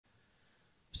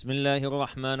بسم الله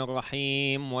الرحمن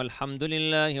الرحيم والحمد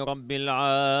لله رب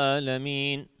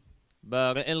العالمين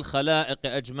بارئ الخلائق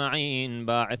أجمعين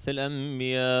باعث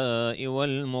الأنبياء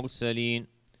والمرسلين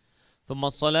ثم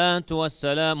الصلاة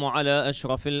والسلام على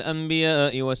أشرف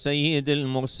الأنبياء وسيد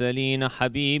المرسلين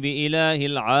حبيب إله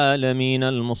العالمين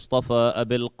المصطفى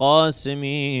أبي القاسم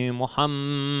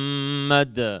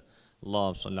محمد.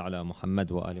 اللهم صل على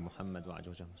محمد وآل محمد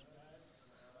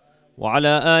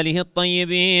وعلى آله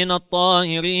الطيبين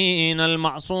الطاهرين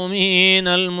المعصومين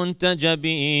المنتجبين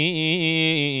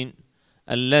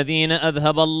الذين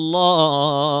أذهب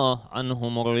الله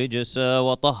عنهم الرجس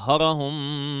وطهرهم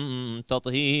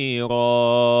تطهيرا.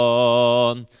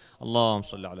 اللهم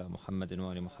صل على محمد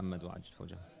وآل محمد وعجل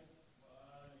فوجه.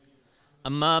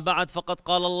 أما بعد، فقد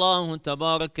قال الله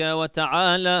تبارك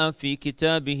وتعالى في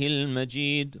كتابه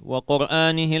المجيد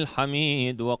وقرآنه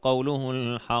الحميد وقوله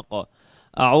الحق: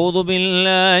 أعوذ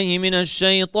بالله من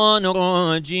الشيطان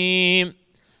الرجيم.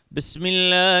 بسم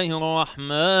الله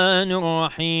الرحمن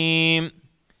الرحيم.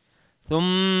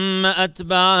 ثم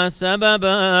أتبع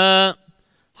سببا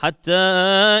حتى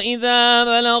إذا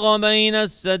بلغ بين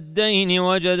السدين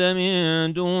وجد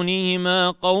من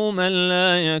دونهما قوما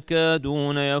لا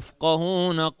يكادون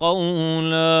يفقهون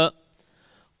قولا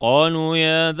قالوا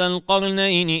يا ذا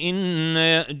القرنين إن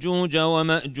يأجوج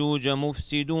ومأجوج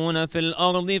مفسدون في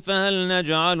الأرض فهل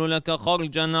نجعل لك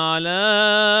خرجا على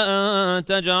أن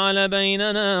تجعل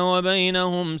بيننا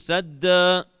وبينهم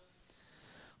سدا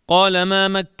قال ما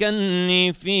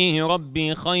مكني فيه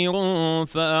ربي خير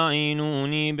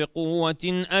فأعينوني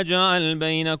بقوة أجعل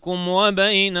بينكم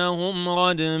وبينهم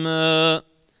ردما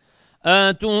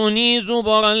آتوني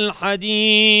زبر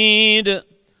الحديد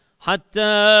حتى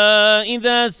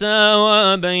إذا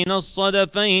ساوى بين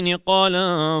الصدفين قال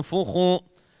انفخوا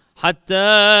حتى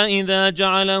إذا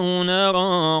جعله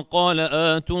نارا قال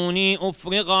آتوني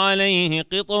أفرغ عليه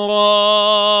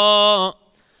قطرا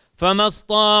فما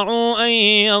استطاعوا أن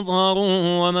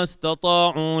يظهروا وما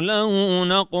استطاعوا له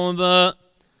نقبا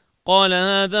قال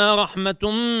هذا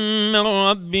رحمة من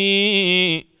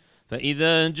ربي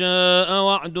فإذا جاء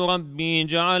وعد ربي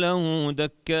جعله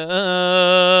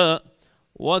دكا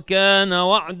وكان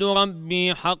وعد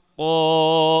ربي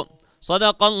حقا.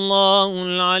 صدق الله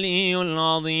العلي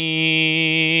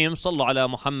العظيم. صلوا على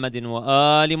محمد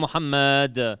وآل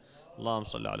محمد. اللهم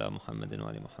صل على محمد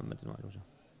وآل محمد وآل محمد.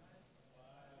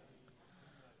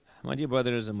 My dear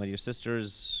brothers and my dear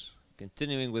sisters,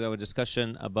 continuing with our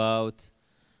discussion about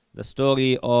the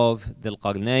story of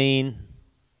Dhul-Qarnayn.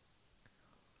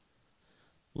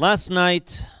 Last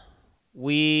night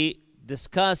we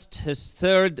discussed his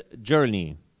third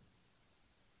journey.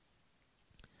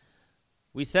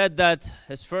 We said that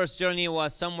his first journey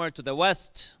was somewhere to the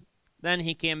west, then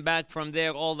he came back from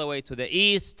there all the way to the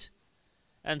east,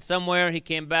 and somewhere he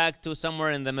came back to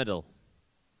somewhere in the middle.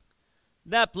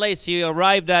 That place he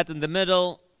arrived at in the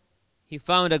middle, he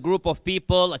found a group of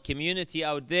people, a community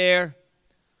out there,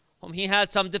 whom he had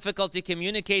some difficulty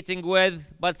communicating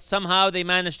with, but somehow they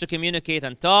managed to communicate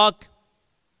and talk.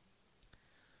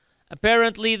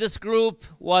 Apparently, this group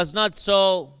was not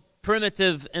so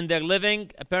primitive in their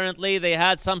living. Apparently, they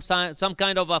had some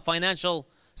kind of a financial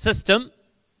system,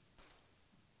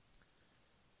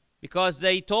 because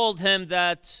they told him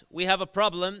that we have a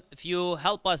problem. If you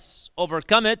help us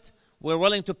overcome it, we're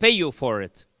willing to pay you for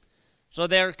it. So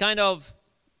they're kind of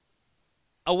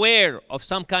aware of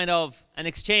some kind of an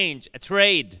exchange, a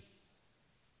trade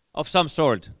of some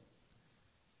sort.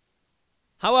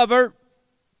 However,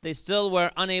 they still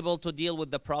were unable to deal with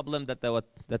the problem that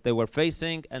they were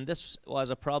facing, and this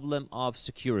was a problem of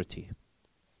security.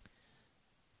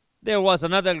 There was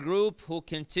another group who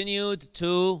continued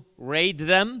to raid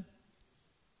them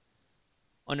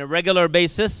on a regular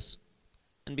basis,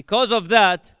 and because of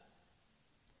that,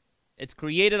 it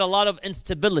created a lot of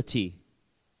instability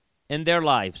in their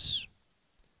lives.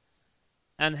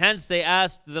 And hence they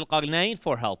asked Dhul-Qarnayn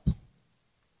for help.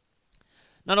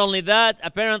 Not only that,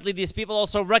 apparently these people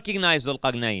also recognized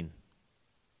Dhul-Qarnayn.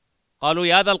 قالوا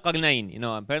يا ذا القرنين.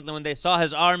 Apparently when they saw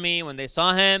his army, when they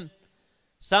saw him,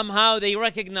 somehow they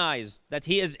recognized that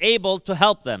he is able to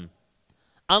help them.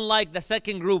 Unlike the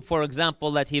second group, for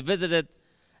example, that he visited,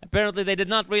 apparently they did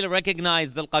not really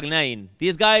recognize Dhul-Qarnayn.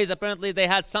 These guys, apparently they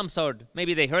had some sort,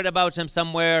 maybe they heard about him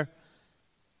somewhere.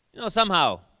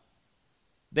 Somehow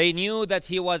they knew that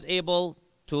he was able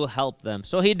to help them.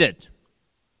 So he did.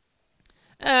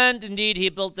 And indeed, he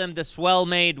built them this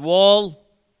well-made wall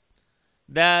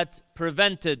that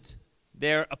prevented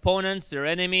their opponents, their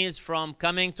enemies, from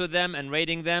coming to them and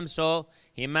raiding them. So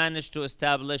he managed to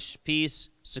establish peace,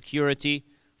 security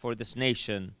for this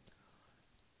nation.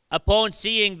 upon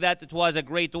seeing that it was a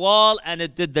great wall and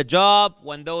it did the job,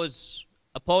 when those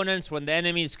opponents, when the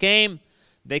enemies came,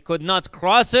 they could not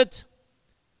cross it,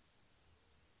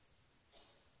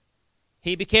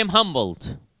 he became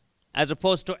humbled as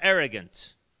opposed to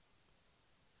arrogant.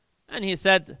 And he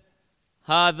said,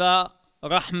 هذا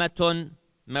رحمة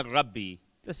من ربي.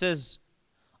 This is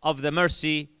of the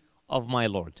mercy of my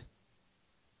Lord.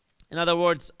 In other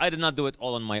words, I did not do it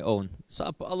all on my own.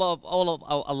 So all of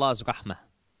Allah's rahmah.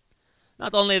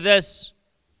 Not only this,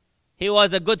 he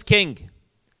was a good king.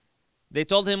 They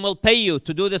told him, we'll pay you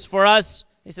to do this for us.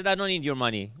 He said, I don't need your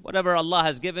money. Whatever Allah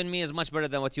has given me is much better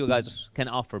than what you guys can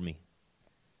offer me.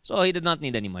 So he did not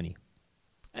need any money.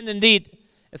 And indeed,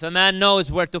 if a man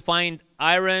knows where to find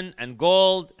iron and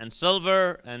gold and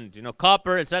silver and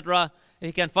copper, etc., if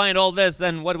he can find all this,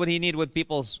 then what would he need with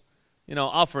people's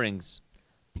offerings?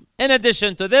 In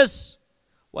addition to this,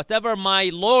 whatever my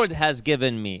Lord has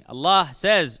given me, Allah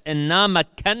says, إِنَّا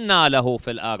مَكَّنَّا لَهُ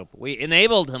فِي الْأَرْضِ. We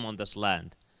enabled him on this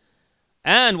land.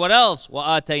 And what else?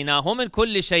 وَآتَيْنَاهُ مِنْ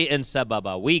كُلِّ شَيْءٍ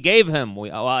سَبَبًا. We gave him,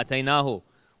 وَآتَيْنَاهُ.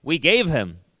 We gave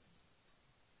him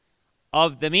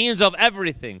of the means of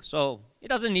everything. So he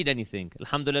doesn't need anything.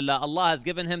 Alhamdulillah, Allah has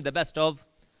given him the best of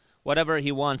whatever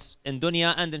he wants in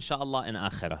dunya and inshallah in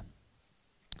akhirah.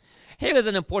 Here is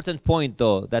an important point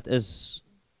though that is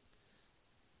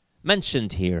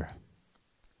mentioned here.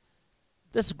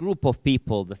 This group of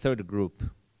people, the third group,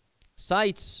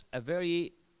 cites a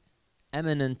very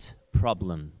eminent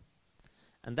problem,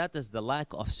 and that is the lack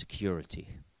of security.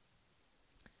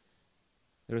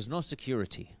 There is no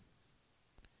security.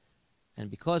 And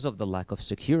because of the lack of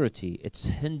security, it's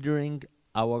hindering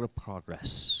our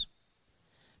progress.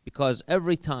 Because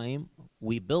every time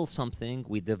we build something,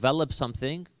 we develop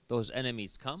something, those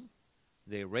enemies come,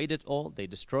 they raid it all, they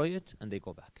destroy it, and they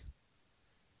go back.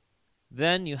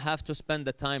 Then you have to spend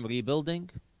the time rebuilding,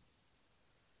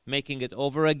 making it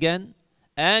over again,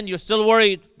 and you're still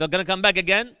worried they're going to come back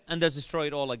again and they'll destroy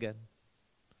it all again.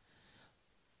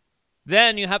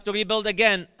 Then you have to rebuild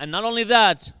again, and not only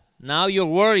that, now you're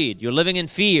worried, you're living in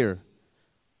fear.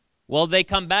 Will they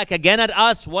come back again at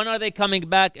us? When are they coming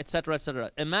back? Etc., etc.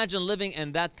 Imagine living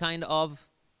in that kind of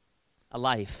a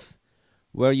life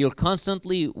where you're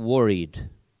constantly worried.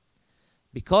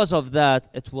 Because of that,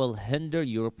 it will hinder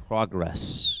your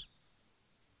progress.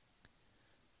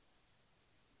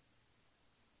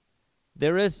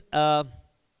 There is a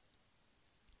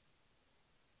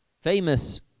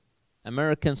famous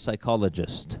American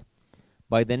psychologist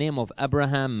by the name of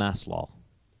Abraham Maslow.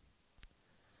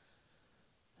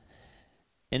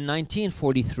 In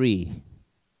 1943,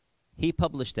 he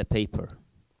published a paper,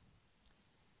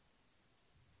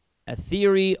 A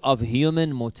Theory of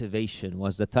Human Motivation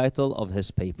was the title of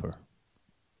his paper,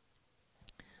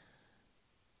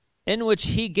 in which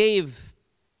he gave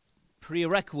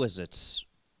prerequisites,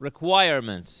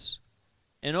 requirements,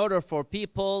 in order for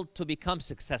people to become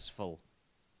successful.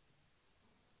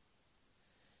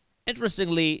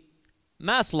 Interestingly,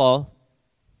 Maslow,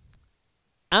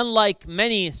 unlike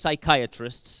many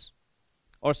psychiatrists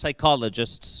or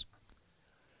psychologists,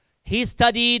 he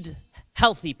studied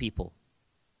healthy people.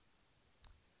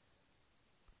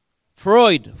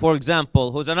 Freud, for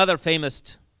example, who's another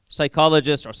famous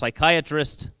psychologist or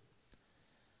psychiatrist,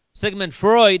 Sigmund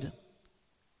Freud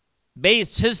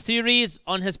based his theories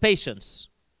on his patients.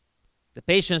 The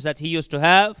patients that he used to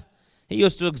have, he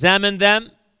used to examine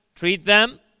them, treat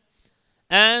them,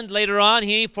 and later on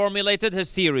he formulated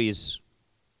his theories.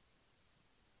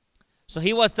 So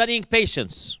he was studying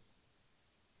patients.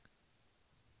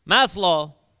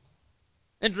 Maslow,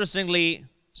 interestingly,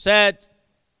 said,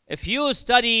 if you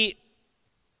study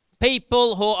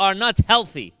people who are not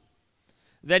healthy,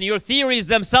 then your theories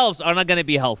themselves are not going to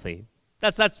be healthy.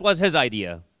 That was his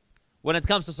idea when it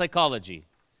comes to psychology. He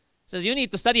says you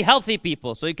need to study healthy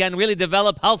people so you can really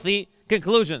develop healthy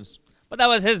conclusions. But that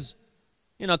was his,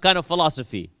 kind of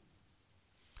philosophy.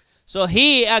 So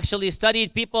he actually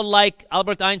studied people like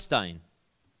Albert Einstein.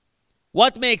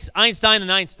 What makes Einstein an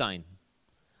Einstein?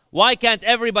 Why can't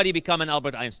everybody become an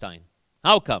Albert Einstein?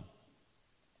 How come?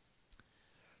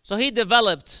 So he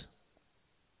developed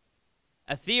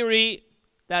a theory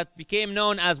that became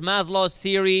known as Maslow's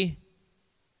theory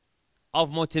of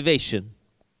motivation.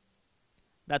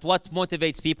 That's what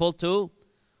motivates people to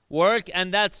work,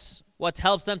 and that's what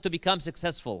helps them to become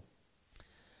successful.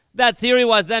 That theory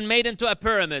was then made into a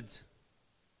pyramid,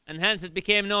 and hence it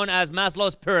became known as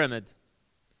Maslow's pyramid,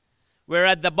 where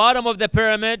at the bottom of the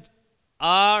pyramid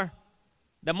are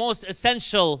the most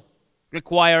essential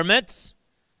requirements,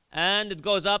 and it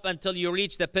goes up until you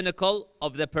reach the pinnacle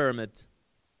of the pyramid.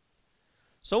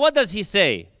 So what does he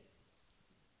say?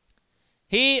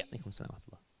 He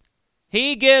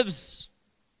gives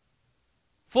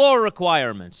 4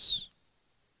 requirements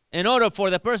in order for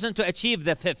the person to achieve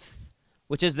the 5th,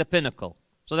 which is the pinnacle.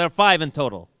 So there are 5 in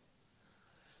total.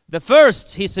 The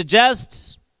first he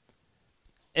suggests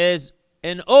is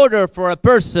in order for a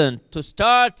person to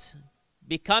start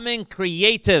becoming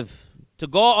creative, to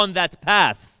go on that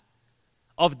path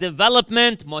of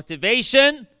development,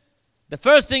 motivation, the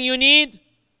first thing you need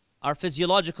are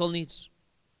physiological needs.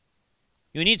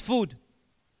 You need food.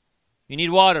 You need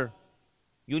water.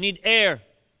 You need air.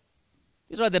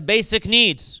 These are the basic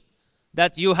needs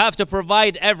that you have to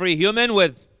provide every human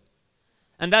with.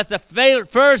 And that's the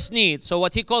first need. So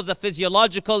what he calls the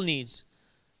physiological needs.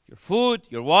 Your food,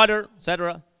 your water,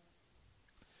 etc.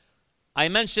 I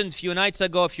mentioned a few nights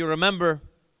ago, if you remember,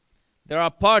 there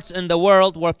are parts in the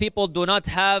world where people do not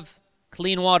have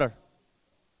clean water.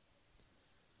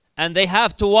 And they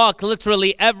have to walk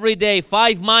literally every day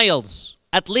 5 miles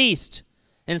at least.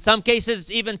 In some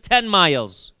cases, even 10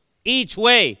 miles each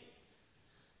way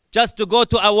just to go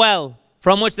to a well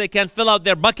from which they can fill out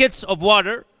their buckets of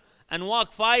water and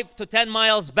walk 5 to 10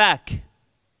 miles back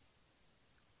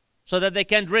so that they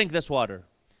can drink this water.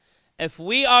 If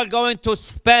we are going to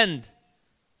spend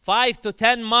 5 to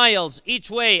 10 miles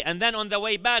each way and then on the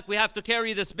way back we have to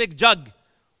carry this big jug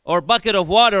or bucket of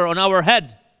water on our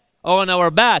head or on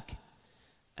our back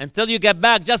until you get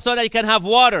back just so that you can have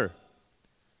water,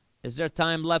 is there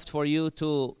time left for you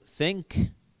to think?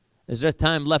 Is there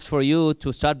time left for you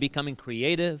to start becoming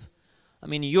creative? I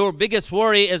mean, your biggest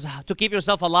worry is to keep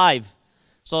yourself alive.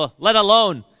 So let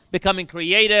alone becoming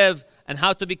creative and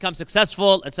how to become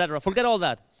successful, etc. Forget all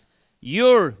that.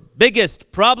 Your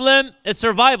biggest problem is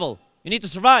survival. You need to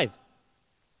survive.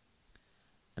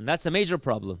 And that's a major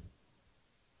problem.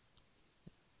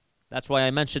 That's why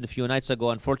I mentioned a few nights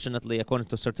ago, unfortunately, according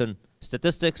to certain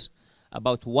statistics,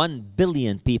 about 1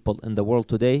 billion people in the world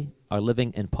today are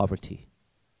living in poverty.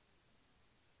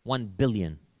 1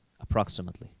 billion,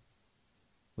 approximately,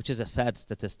 which is a sad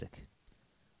statistic.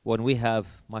 When we have,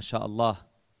 mashallah,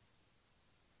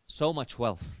 so much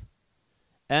wealth,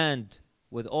 and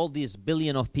with all these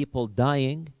billion of people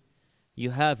dying,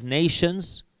 you have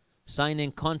nations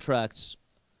signing contracts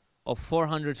of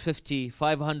 $450,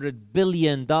 $500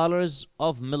 billion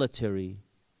of military.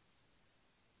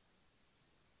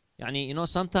 You know,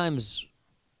 sometimes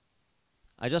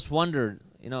I just wonder,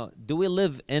 you know, do we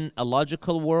live in a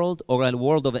logical world or a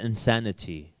world of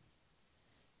insanity?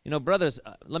 You know, brothers,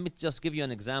 let me just give you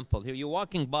an example. Here, you're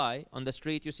walking by on the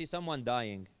street, you see someone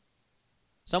dying.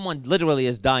 Someone literally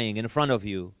is dying in front of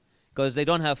you because they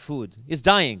don't have food. He's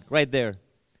dying right there.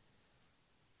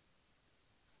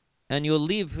 And you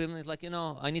leave him, it's like, you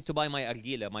know, I need to buy my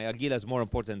argila. My argila is more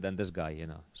important than this guy, you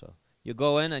know. So you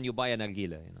go in and you buy an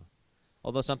argila, you know.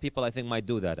 Although some people, I think, might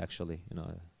do that, actually. You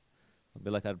know, I'd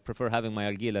be like, I'd prefer having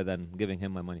my argila than giving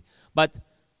him my money. But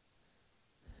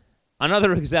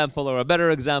another example, or a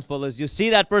better example, is you see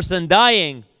that person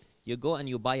dying, you go and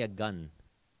you buy a gun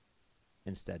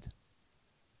instead.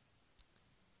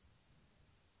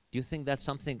 Do you think that's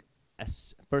something a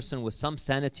person with some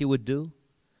sanity would do?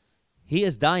 He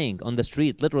is dying on the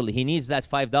street, literally. He needs that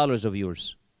 $5 of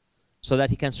yours so that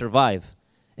he can survive.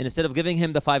 And instead of giving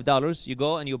him the $5, you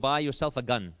go and you buy yourself a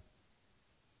gun.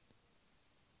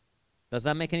 Does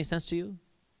that make any sense to you?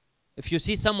 If you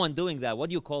see someone doing that, what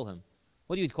do you call him?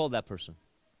 What do you call that person?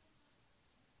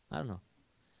 I don't know.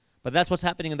 But that's what's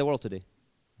happening in the world today.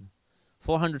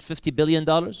 $450 billion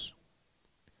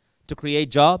to create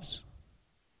jobs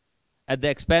at the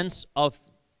expense of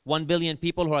 1 billion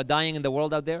people who are dying in the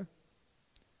world out there.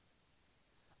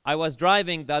 I was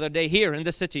driving the other day here in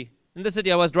the city. In the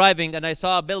city I was driving and I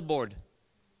saw a billboard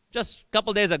just a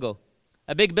couple days ago.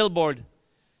 A big billboard.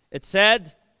 It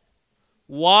said,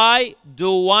 why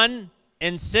do 1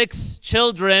 in 6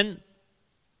 children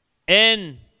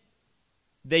in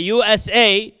the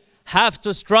USA have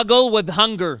to struggle with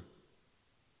hunger?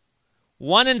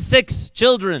 1 in 6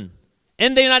 children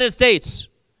in the United States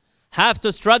have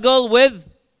to struggle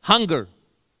with hunger.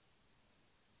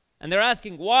 And they're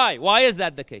asking why? Why is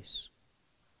that the case?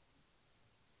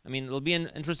 I mean, it'll be an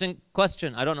interesting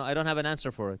question. I don't know. I don't have an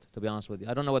answer for it, to be honest with you.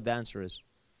 I don't know what the answer is.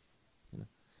 You know.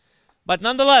 But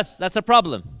nonetheless, that's a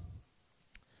problem.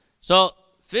 So,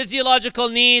 physiological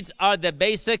needs are the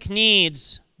basic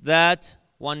needs that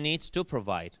one needs to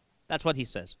provide. That's what he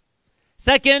says.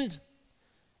 Second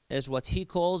is what he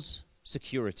calls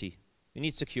security. You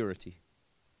need security.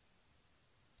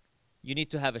 You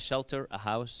need to have a shelter, a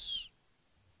house.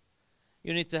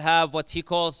 You need to have what he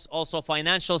calls also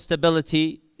financial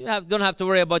stability. You don't have to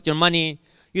worry about your money.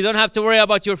 You don't have to worry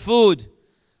about your food.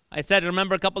 I said,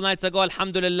 remember a couple nights ago,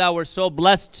 alhamdulillah, we're so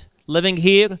blessed living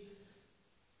here.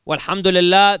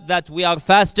 Alhamdulillah that we are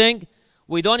fasting.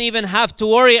 We don't even have to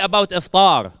worry about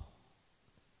iftar.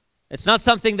 It's not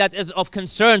something that is of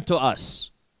concern to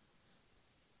us.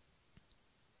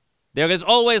 There is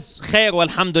always khair,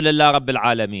 walhamdulillah rabbil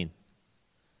alameen.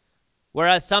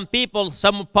 Whereas some people,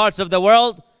 some parts of the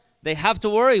world, they have to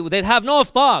worry. They have no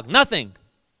iftar, nothing.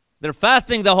 They're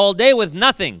fasting the whole day with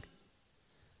nothing.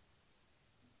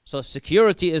 So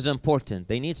security is important.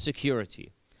 They need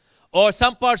security. Or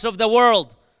some parts of the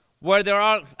world where there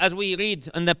are, as we read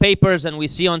in the papers and we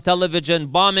see on television,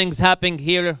 bombings happening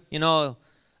here,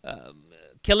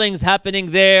 killings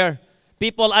happening there.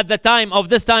 People at the time of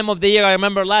this time of the year, I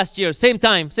remember last year, same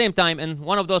time, in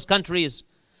one of those countries,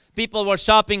 people were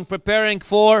shopping, preparing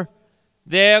for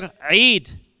their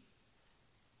Eid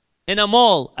in a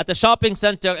mall, at a shopping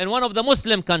center in one of the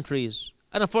Muslim countries.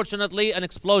 And unfortunately, an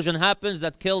explosion happens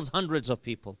that kills hundreds of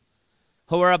people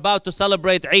who were about to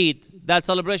celebrate Eid. That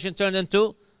celebration turned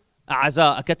into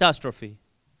a catastrophe,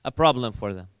 a problem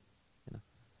for them.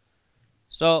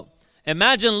 So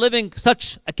imagine living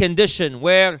such a condition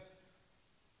where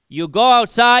you go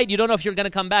outside, you don't know if you're going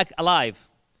to come back alive.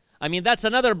 I mean, that's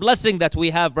another blessing that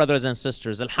we have, brothers and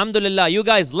sisters. Alhamdulillah, you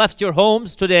guys left your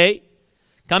homes today,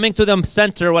 coming to the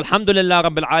center, walhamdulillah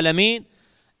rabbil alameen,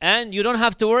 and you don't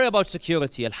have to worry about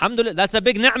security. Alhamdulillah, that's a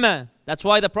big ni'mah. That's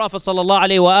why the Prophet sallallahu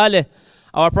alayhi wa alih,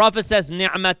 our Prophet says,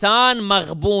 ni'matan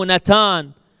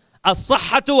maghbunatan,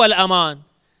 as-sahhatu wal-aman.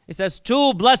 He says,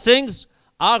 two blessings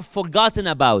are forgotten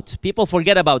about. People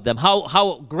forget about them,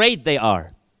 how great they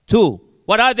are. Two.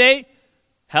 What are they?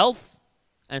 Health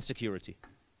and security.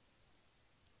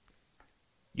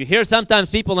 You hear sometimes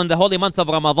people in the holy month of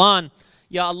Ramadan,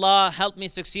 Ya Allah, help me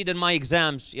succeed in my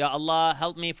exams. Ya Allah,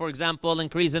 help me, for example,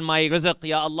 increase in my rizq.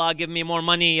 Ya Allah, give me more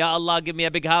money. Ya Allah, give me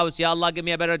a big house. Ya Allah, give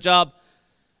me a better job.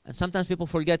 And sometimes people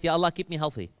forget, Ya Allah, keep me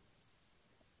healthy.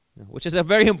 Which is a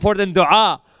very important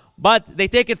dua. But they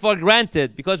take it for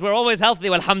granted because we're always healthy.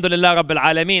 Alhamdulillah Rabbil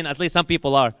Alameen. At least some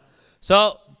people are.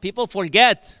 So people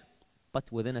forget. But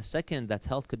within a second, that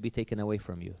health could be taken away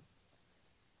from you.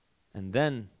 And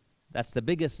then, that's the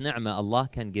biggest ni'mah Allah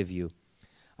can give you.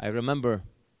 I remember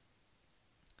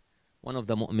one of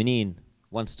the mu'mineen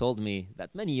once told me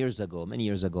that many years ago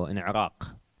in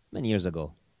Iraq, many years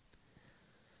ago.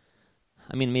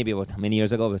 I mean, maybe what, many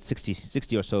years ago, but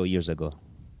 60 or so years ago.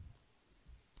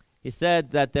 He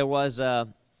said that there was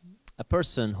a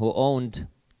person who owned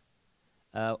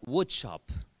a wood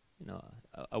shop,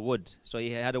 a wood. So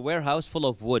he had a warehouse full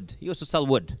of wood. He used to sell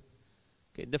wood.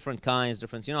 Okay, different kinds,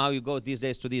 different. You know how you go these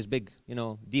days to these big,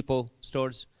 depot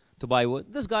stores to buy wood?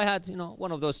 This guy had,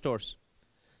 one of those stores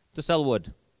to sell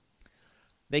wood.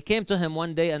 They came to him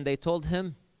one day and they told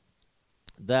him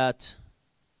that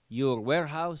your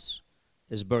warehouse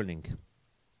is burning.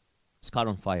 It's caught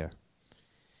on fire.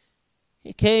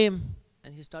 He came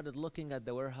and he started looking at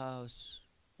the warehouse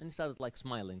and he started like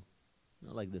smiling,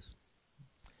 like this.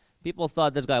 People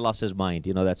thought this guy lost his mind.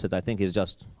 That's it. I think he's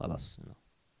just,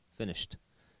 finished.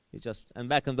 He's just, and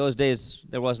back in those days,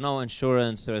 there was no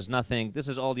insurance. There was nothing. This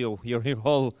is all your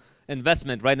whole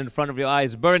investment right in front of your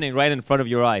eyes, burning right in front of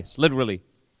your eyes, literally.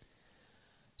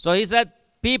 So he said,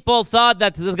 people thought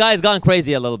that this guy's gone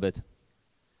crazy a little bit.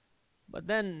 But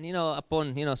then,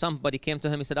 upon, somebody came to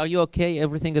him, he said, are you okay?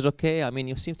 Everything is okay? I mean,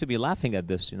 you seem to be laughing at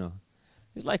this,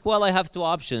 He's like, well, I have two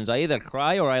options. I either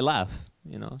cry or I laugh,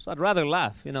 So I'd rather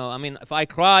laugh, I mean, if I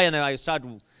cry and I start,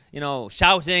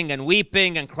 shouting and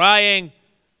weeping and crying,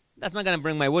 that's not going to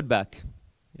bring my wood back,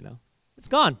 It's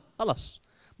gone, alas.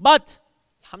 But,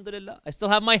 alhamdulillah, I still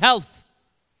have my health.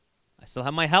 I still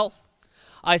have my health.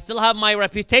 I still have my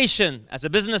reputation as a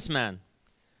businessman.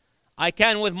 I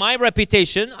can, with my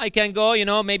reputation, I can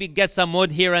go, maybe get some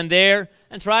wood here and there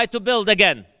and try to build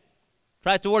again.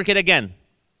 Try to work it again.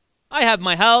 I have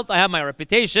my health, I have my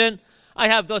reputation, I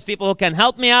have those people who can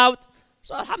help me out.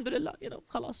 So alhamdulillah,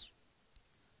 khalas.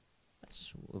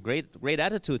 That's a great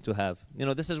attitude to have.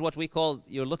 This is what we call,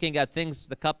 you're looking at things,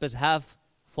 the cup is half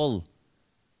full.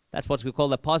 That's what we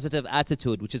call a positive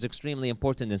attitude, which is extremely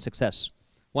important in success.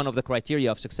 One of the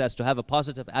criteria of success, to have a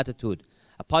positive attitude,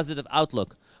 a positive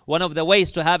outlook. One of the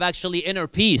ways to have actually inner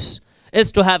peace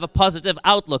is to have a positive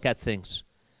outlook at things.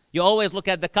 You always look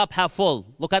at the cup half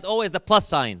full. Look at always the plus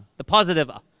sign, the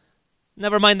positive.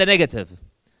 Never mind the negative.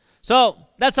 So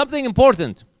that's something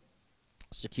important.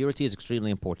 Security is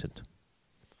extremely important.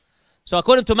 So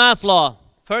according to Maslow,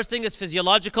 first thing is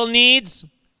physiological needs.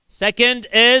 Second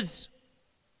is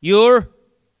your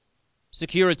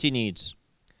security needs.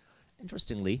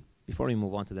 Interestingly, before we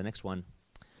move on to the next one,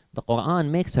 the Quran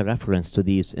makes a reference to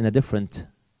these in a different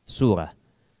surah.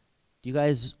 Do you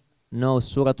guys know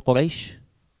Surah Quraysh?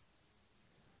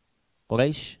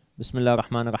 Quraysh, Bismillah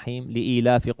ar-Rahman ar-Rahim,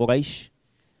 لِإِيلَافِ قُرَيْشٍ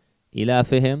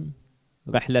إِيلَافِهِمْ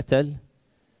رِحْلَةَ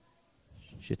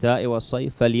الشِّتَاءِ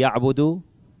وَالصَّيْفِ فَلْيَعْبُدُوا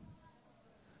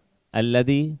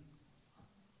الَّذِي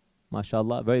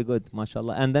MashaAllah, very good,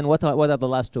 MashaAllah. And then what are the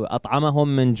last two?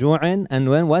 أَطْعَمَهُم مِّن جُوعٍ,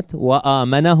 and then what?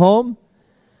 وَآمَنَهُم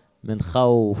مِّن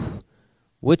خَوْفٍ.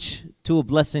 Which two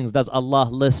blessings does Allah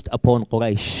list upon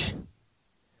Quraysh?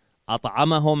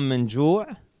 أَطْعَمَهُم مِّن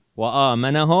جُوعٍ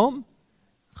وَآمَنَهُم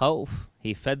خَوْفٍ.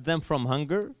 He fed them from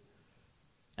hunger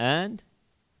and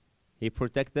He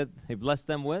blessed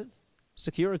them with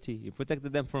security. He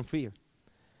protected them from fear.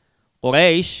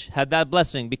 Quraysh had that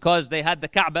blessing because they had the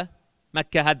Kaaba.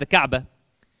 Mecca had the Kaaba.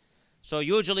 So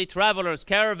usually travelers,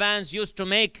 caravans used to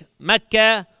make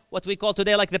Mecca what we call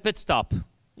today like the pit stop.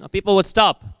 People would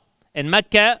stop in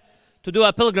Mecca to do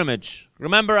a pilgrimage.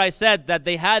 Remember I said that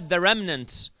they had the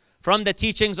remnants from the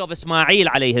teachings of Ismail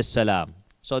alayhi salam.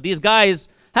 So these guys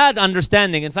had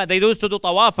understanding. In fact, they used to do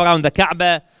tawaf around the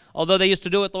Kaaba, although they used to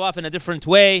do it tawaf in a different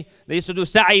way. They used to do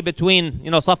sa'i between,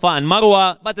 Safa and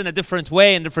Marwa, but in a different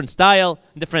way, in different style,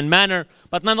 in different manner.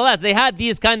 But nonetheless, they had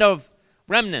these kind of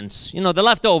remnants, the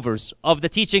leftovers of the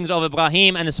teachings of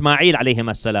Ibrahim and Ismail alayhim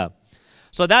as-salam.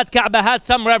 So that Kaaba had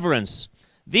some reverence.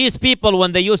 These people,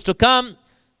 when they used to come,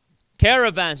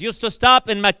 caravans used to stop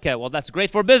in Mecca. Well, that's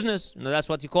great for business. That's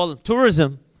what you call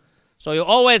tourism. So you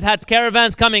always had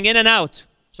caravans coming in and out.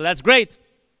 So that's great.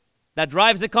 That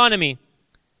drives economy.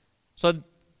 So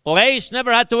Quraysh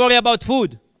never had to worry about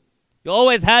food. You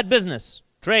always had business,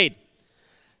 trade.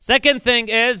 Second thing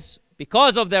is,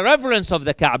 because of the reverence of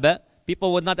the Kaaba,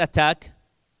 people would not attack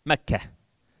Mecca.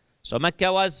 So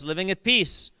Mecca was living at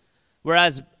peace.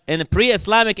 Whereas in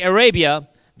pre-Islamic Arabia,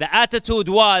 the attitude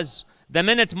was, the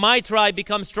minute my tribe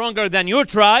becomes stronger than your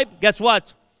tribe, guess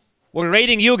what? We're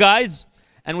raiding you guys,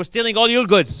 and we're stealing all your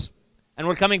goods, and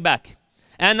we're coming back.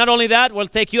 And not only that, we'll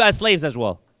take you as slaves as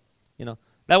well.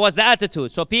 That was the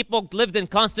attitude. So people lived in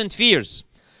constant fears.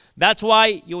 That's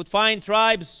why you would find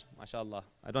tribes, mashallah,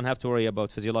 I don't have to worry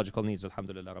about physiological needs,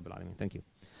 alhamdulillah, rabbil alameen. Thank you.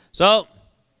 So,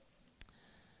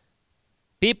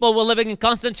 people were living in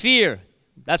constant fear.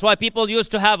 That's why people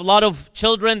used to have a lot of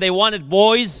children. They wanted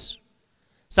boys.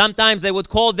 Sometimes they would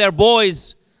call their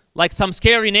boys like some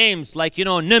scary names, like,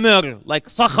 Nimr, like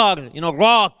Sakhar,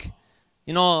 Rock,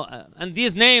 and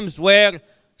these names were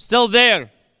still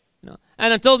there.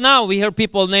 And until now, we hear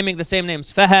people naming the same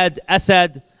names, Fahad,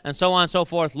 Asad, and so on and so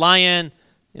forth, Lion,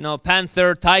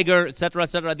 Panther, Tiger, etc.,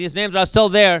 etc. These names are still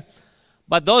there.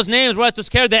 But those names were to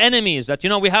scare the enemies, that,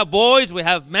 we have boys, we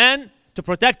have men to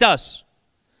protect us.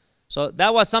 So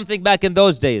that was something back in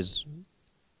those days.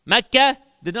 Mecca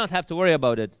did not have to worry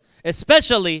about it.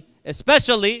 Especially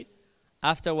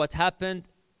after what happened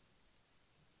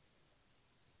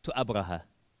to Abraha,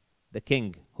 the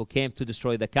king who came to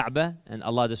destroy the Kaaba, and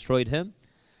Allah destroyed him.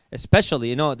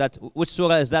 Especially, that which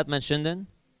surah is that mentioned in?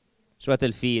 Surah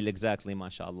Al-Fil, exactly,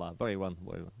 mashallah. Very well,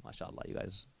 mashallah. You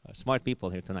guys are smart people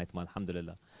here tonight,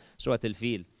 alhamdulillah. Surah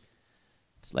Al-Fil.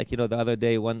 It's like, the other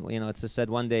day, it's said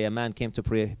one day a man came to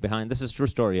pray behind. This is a true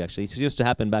story, actually. It used to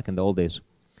happen back in the old days.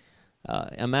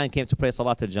 A man came to pray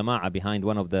Salat al-Jama'ah behind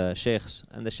one of the sheikhs,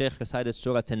 and the sheikh recited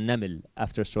Surah Al-Naml.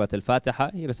 After Surah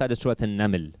Al-Fatiha, he recited Surah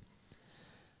Al-Naml.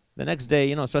 The next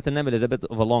day, Surah Al-Naml is a bit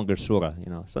of a longer surah,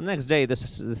 So the next day,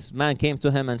 this man came to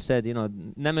him and said,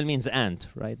 Naml means ant,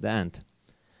 right? The ant.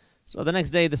 So the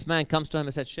next day, this man comes to him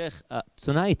and said, Sheikh,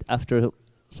 tonight after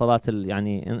Salat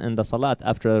in the Salat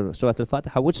after Surah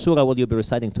Al-Fatiha, which surah will you be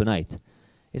reciting tonight?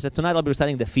 He said, tonight I'll be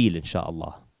reciting the fil,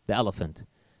 inshallah, the elephant.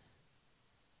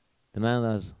 The man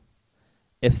was,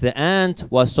 if the ant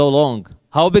was so long,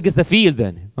 how big is the fil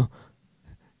then?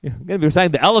 You're going to be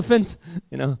reciting the elephant?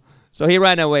 So he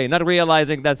ran away, not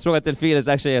realizing that Surah Al-Fil is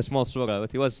actually a small surah,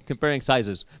 but he was comparing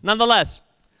sizes. Nonetheless,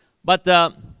 but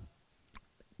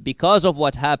because of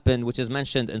what happened, which is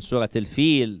mentioned in Surah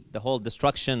Al-Fil, the whole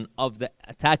destruction of the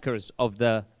attackers of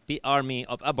the army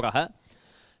of Abraha,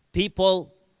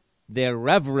 people, their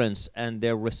reverence and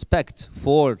their respect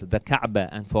for the Kaaba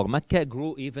and for Mecca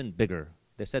grew even bigger.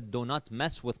 They said, do not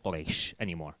mess with Quraysh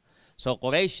anymore. So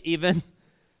Quraysh even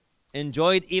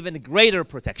enjoyed even greater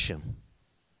protection.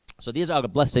 So these are the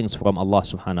blessings from Allah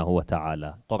subhanahu wa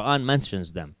ta'ala. Quran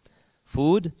mentions them.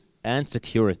 Food and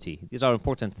security. These are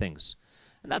important things.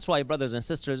 And that's why, brothers and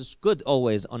sisters, it's good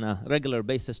always on a regular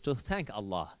basis to thank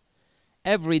Allah.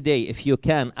 Every day, if you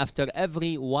can, after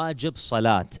every wajib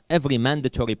salat, every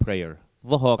mandatory prayer,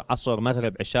 Dhuhr, Asr,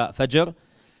 Maghrib, Isha, Fajr,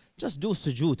 just do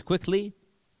sujood quickly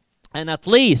and at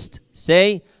least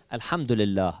say,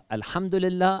 Alhamdulillah,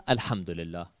 Alhamdulillah,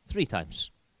 Alhamdulillah, 3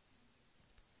 times.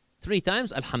 3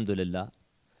 times, alhamdulillah.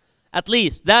 At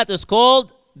least that is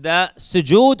called the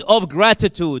sujood of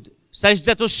gratitude.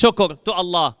 Sajdatul shukr to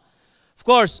Allah. Of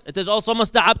course, it is also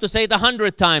mustahab to say it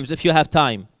 100 times if you have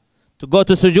time. To go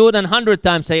to sujood and 100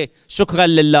 times say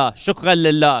shukran lillah, shukran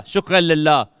lillah, shukran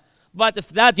lillah. But if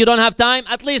that you don't have time,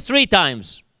 at least 3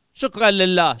 times. Shukran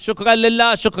lillah, shukran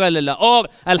lillah, shukran lillah. Or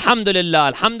alhamdulillah,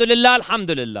 alhamdulillah,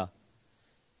 alhamdulillah.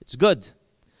 It's good.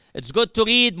 It's good to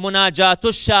read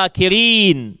Munajatul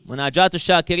Shakirin. Munajatul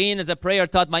Shakirin is a prayer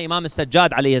taught by Imam Sajjad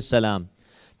alayhi salam.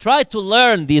 Try to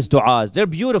learn these du'as. They're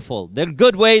beautiful. They're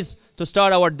good ways to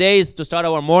start our days, to start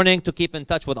our morning, to keep in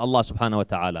touch with Allah subhanahu wa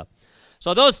ta'ala.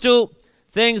 So those 2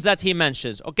 things that he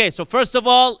mentions. Okay, so first of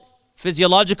all,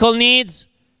 physiological needs.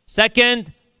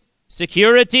 Second,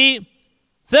 security.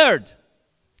 Third,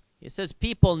 he says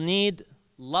people need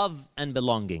love and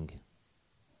belonging.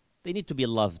 They need to be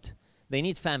loved. They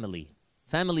need family.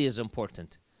 Family is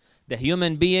important. The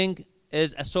human being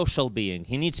is a social being.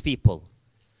 He needs people.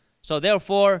 So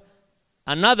therefore,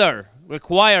 another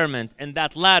requirement in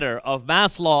that ladder of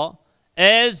Maslow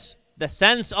is the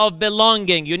sense of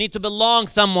belonging. You need to belong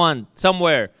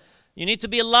somewhere. You need to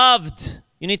be loved.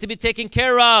 You need to be taken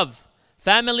care of.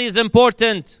 Family is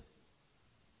important.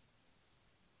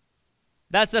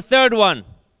 That's the third one.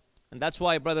 And that's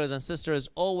why, brothers and sisters,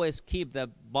 always keep the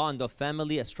bond of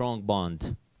family a strong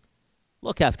bond.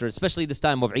 Look after it, especially this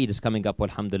time of Eid is coming up,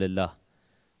 alhamdulillah.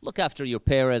 Look after your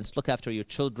parents, look after your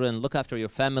children, look after your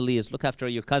families, look after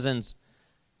your cousins.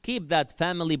 Keep that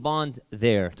family bond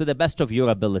there to the best of your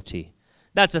ability.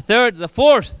 That's the third. The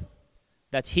fourth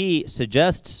that he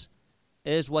suggests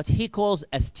is what he calls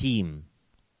esteem.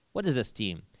 What is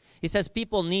esteem? He says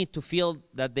people need to feel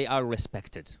that they are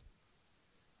respected.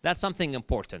 That's something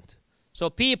important. So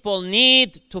people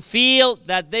need to feel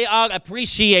that they are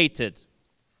appreciated.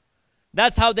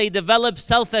 That's how they develop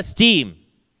self-esteem.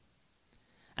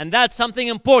 And that's something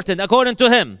important according to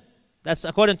him. That's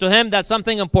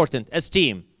something important,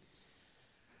 esteem.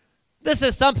 This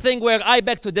is something where I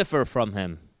beg to differ from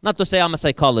him. Not to say I'm a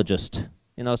psychologist,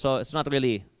 so it's not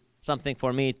really something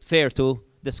for me fair to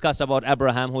discuss about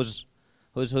Abraham, who's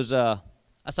a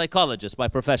psychologist by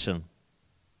profession.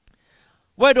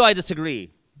 Where do I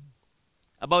disagree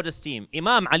about esteem?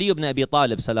 Imam Ali ibn Abi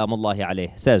Talib salamullahi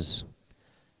alayhi says,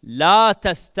 لا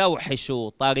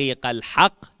تستوحشوا طريق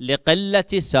الحق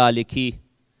لقلة سالكيه.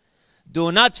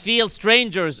 Do not feel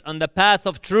strangers on the path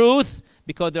of truth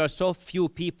because there are so few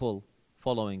people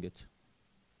following it.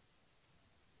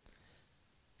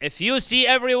 If you see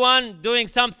everyone doing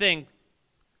something,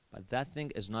 but that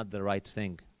thing is not the right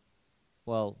thing,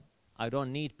 well, I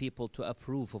don't need people to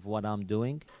approve of what I'm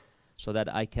doing so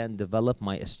that I can develop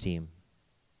my esteem.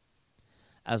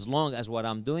 As long as what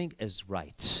I'm doing is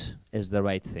right, is the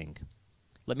right thing.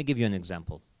 Let me give you an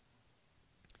example.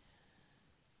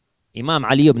 Imam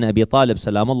Ali ibn Abi Talib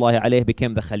salamullahi alayhi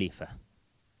became the Khalifa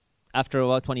after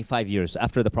about 25 years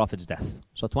after the Prophet's death.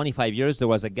 So 25 years there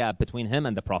was a gap between him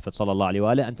and the Prophet sallallahu alayhi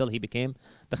wa alayhi until he became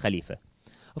the Khalifa.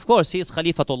 Of course, he is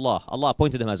Khalifatullah. Allah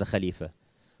appointed him as a Khalifa.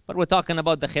 But we're talking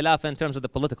about the Khilafah in terms of the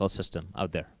political system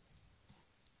out there,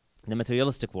 in the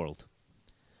materialistic world.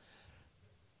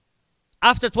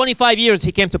 After 25 years,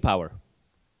 he came to power.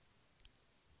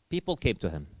 People came to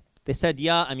him. They said,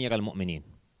 Ya Amir al-Mu'mineen.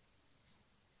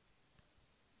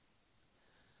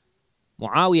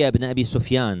 Muawiyah ibn Abi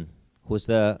Sufyan, who's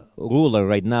the ruler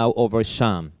right now over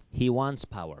Sham, he wants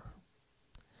power.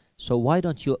 So why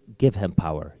don't you give him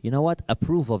power? You know what?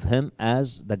 Approve of him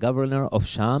as the governor of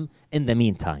Sham in the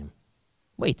meantime.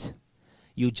 Wait.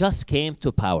 You just came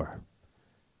to power.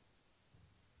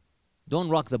 Don't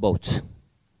rock the boat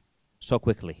so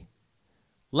quickly.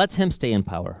 Let him stay in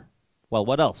power. Well,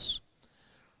 what else?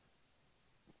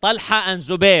 Talha and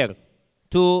Zubair,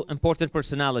 2 important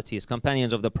personalities,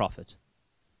 companions of the Prophet.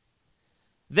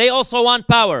 They also want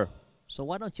power. So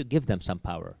why don't you give them some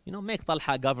power? Make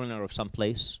Talha governor of some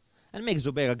place and make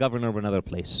Zubair a governor of another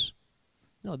place.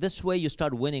 This way you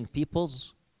start winning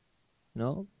people's,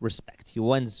 respect. You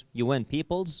win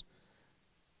people's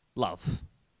love.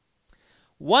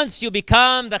 Once you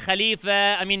become the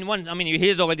Khalifa, he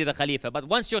is already the Khalifa, but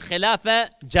once your Khilafah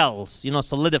gels,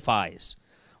 solidifies,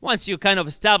 once you kind of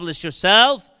establish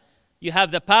yourself, you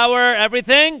have the power,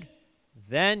 everything,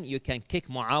 then you can kick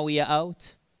Muawiyah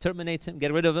out, terminate him,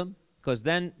 get rid of him, because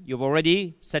then you've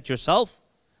already set yourself.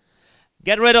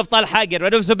 Get rid of Talha, get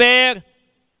rid of Zubair,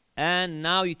 and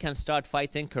now you can start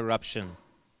fighting corruption.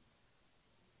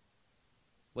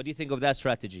 What do you think of that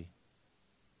strategy?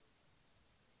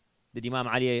 Did Imam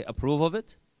Ali approve of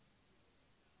it?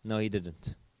 No, he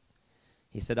didn't.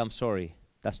 He said, I'm sorry,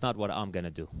 that's not what I'm going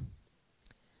to do.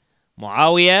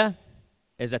 Muawiyah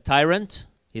is a tyrant.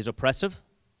 He's oppressive.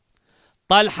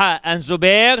 Talha and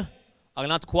Zubair are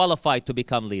not qualified to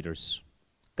become leaders,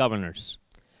 governors.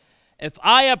 If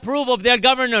I approve of their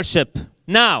governorship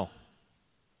now,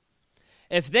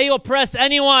 if they oppress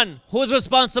anyone, who's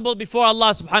responsible before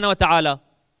Allah subhanahu wa ta'ala?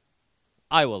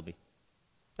 I will be.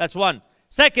 That's one.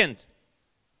 Second,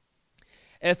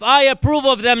 if I approve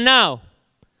of them now,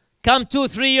 come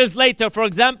 2-3 years later, for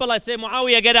example, I say,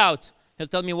 Muawiyah, get out. He'll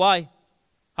tell me, why?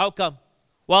 How come?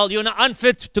 Well, you're not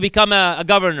unfit to become a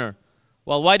governor.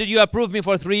 Well, why did you approve me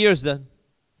for 3 years then?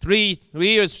 3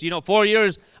 years, 4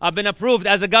 years, I've been approved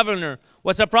as a governor.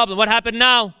 What's the problem? What happened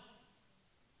now?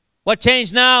 What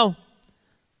changed now?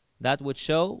 That would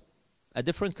show a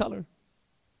different color.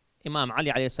 Imam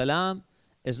Ali alayhi salam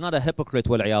is not a hypocrite,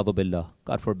 wal-'iyadhu billah.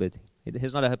 God forbid.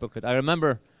 He's not a hypocrite. I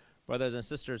remember, brothers and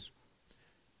sisters,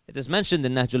 it is mentioned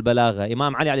in Nahj al-Balagha.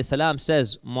 Imam Ali alayhi salam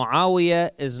says,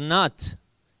 Muawiyah is not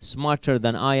smarter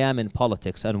than I am in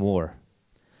politics and war.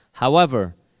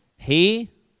 However,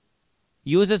 he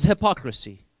uses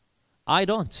hypocrisy. I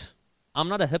don't. I'm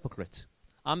not a hypocrite.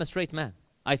 I'm a straight man.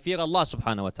 I fear Allah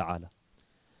subhanahu wa ta'ala.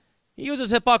 He uses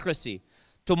hypocrisy.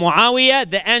 To Muawiyah,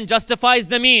 the end justifies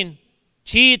the mean.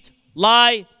 Cheat,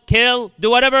 lie, kill, do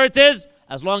whatever it is,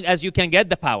 as long as you can get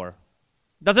the power.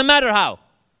 Doesn't matter how.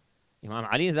 Imam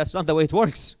Ali, that's not the way it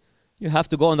works. You have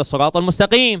to go on the Sirat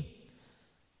al-Mustaqim.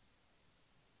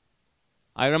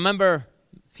 I remember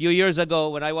a few years ago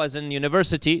when I was in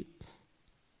university,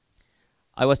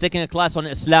 I was taking a class on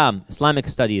Islam, Islamic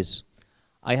studies.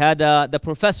 I had the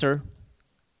professor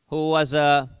who was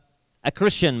a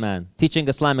Christian man teaching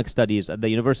Islamic studies at the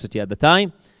university at the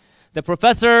time. The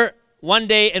professor one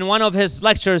day in one of his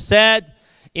lectures said,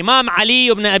 Imam Ali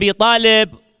ibn Abi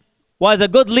Talib was a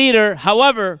good leader,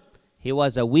 however, he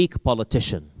was a weak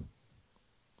politician.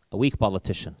 A weak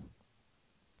politician.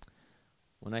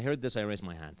 When I heard this, I raised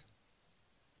my hand.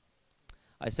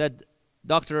 I said,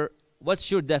 Doctor, what's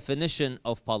your definition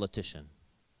of politician?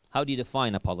 How do you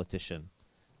define a politician?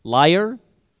 Liar?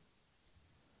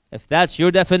 If that's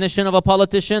your definition of a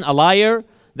politician, a liar,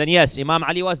 then yes, Imam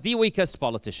Ali was the weakest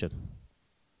politician.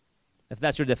 If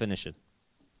that's your definition.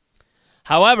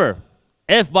 However,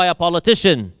 if by a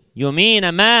politician you mean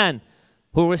a man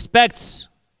who respects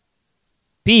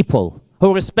people,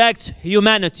 who respects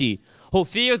humanity, who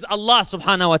fears Allah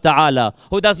subhanahu wa ta'ala,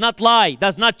 who does not lie,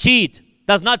 does not cheat,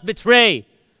 does not betray,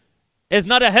 is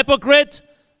not a hypocrite,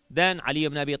 then Ali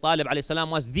ibn Abi Talib alayhi salam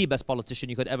was the best politician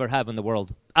you could ever have in the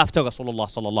world after Rasulullah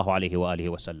sallallahu alayhi wa alihi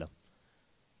wa sallam.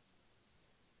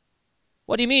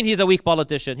 What do you mean he's a weak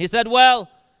politician? He said, well,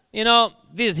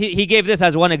 he gave this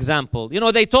as one example.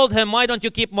 They told him, why don't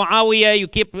you keep Muawiyah, you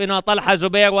keep, Talha,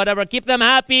 Zubair, whatever, keep them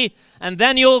happy, and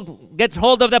then you'll get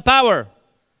hold of the power.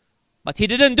 But he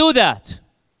didn't do that.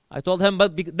 I told him,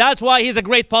 but that's why he's a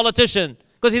great politician,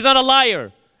 because he's not a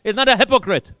liar. He's not a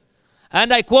hypocrite.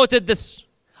 And I quoted this.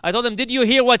 I told him, did you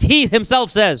hear what he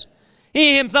himself says?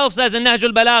 He himself says in Nahj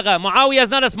al-Balagha, Muawiyah is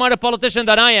not a smarter politician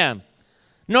than I am.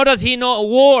 Nor does he know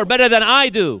war better than I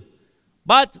do.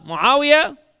 But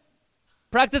Muawiyah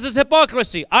practices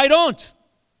hypocrisy. I don't.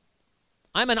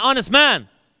 I'm an honest man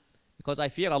because I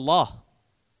fear Allah.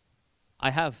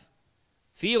 I have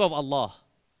fear of Allah.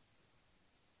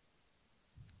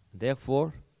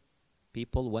 Therefore,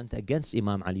 people went against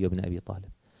Imam Ali ibn Abi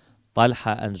Talib.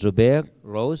 Talha and Zubair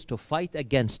rose to fight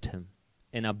against him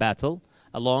in a battle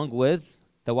along with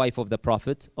the wife of the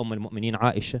Prophet, al-Mu'mineen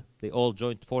Aisha. They all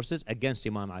joined forces against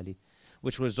Imam Ali,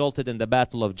 which resulted in the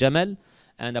Battle of Jamal,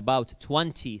 and about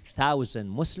 20,000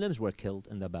 Muslims were killed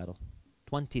in the battle.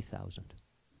 20,000.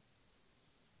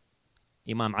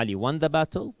 Imam Ali won the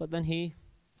battle, but then he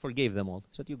forgave them all.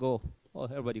 He said, you go. Oh,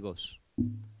 everybody goes.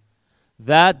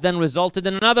 That then resulted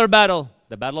in another battle,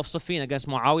 the Battle of Siffin against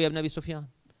Muawiyah ibn Abi Sufyan.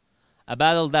 A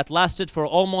battle that lasted for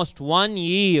almost 1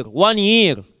 year. 1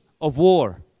 year of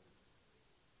war.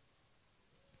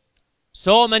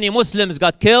 So many Muslims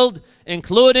got killed,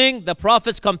 including the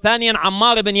Prophet's companion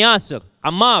Ammar ibn Yasir.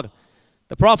 Ammar,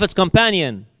 the Prophet's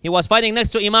companion. He was fighting next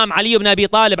to Imam Ali ibn Abi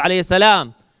Talib alayhi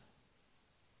salam.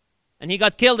 And he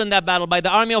got killed in that battle by the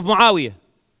army of Muawiyah.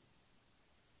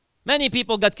 Many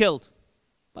people got killed.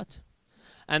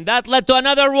 And that led to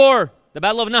another war, the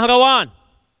Battle of Nahrawan.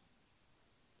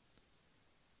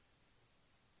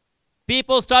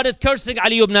 People started cursing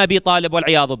Ali ibn Abi Talib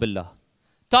wal-'iyadhu billah.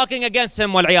 Talking against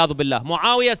him wal-'iyadhu billah.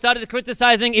 Muawiyah started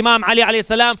criticizing Imam Ali alayhi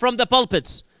salam from the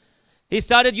pulpits. He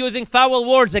started using foul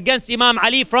words against Imam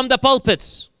Ali from the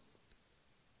pulpits.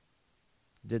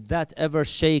 Did that ever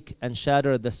shake and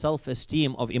shatter the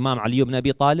self-esteem of Imam Ali ibn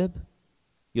Abi Talib?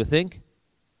 You think?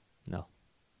 No.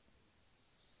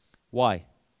 Why?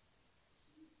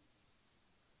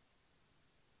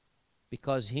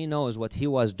 Because he knows what he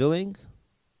was doing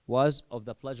was of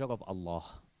the pleasure of Allah.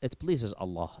 It pleases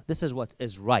Allah. This is what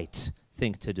is right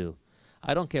thing to do.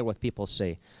 I don't care what people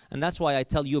say. And that's why I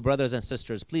tell you, brothers and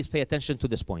sisters, please pay attention to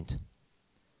this point.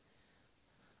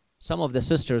 Some of the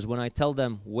sisters, when I tell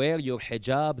them, wear your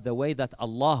hijab the way that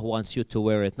Allah wants you to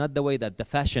wear it, not the way that the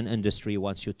fashion industry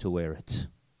wants you to wear it.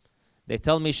 They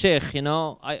tell me, Sheikh,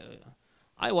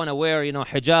 I want to wear,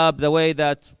 hijab the way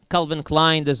that Calvin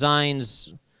Klein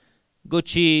designs,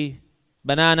 Gucci,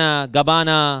 Banana,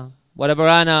 Gabbana, whatever,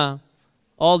 Anna,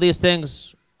 all these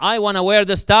things. I want to wear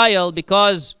the style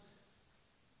because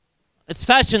it's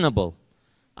fashionable.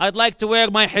 I'd like to wear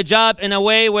my hijab in a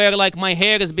way where like my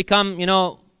hair has become,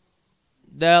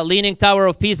 the Leaning Tower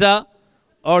of Pisa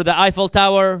or the Eiffel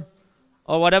Tower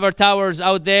or whatever towers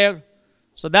out there.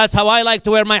 So that's how I like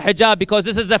to wear my hijab, because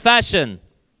this is the fashion.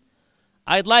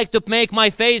 I'd like to make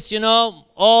my face,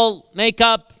 all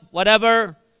makeup,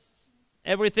 whatever,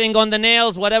 everything on the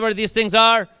nails, whatever these things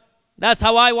are. That's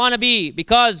how I want to be,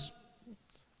 because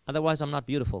otherwise I'm not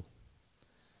beautiful.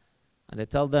 And I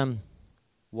tell them,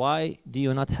 why do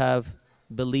you not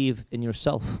believe in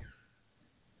yourself?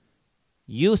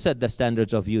 You set the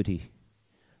standards of beauty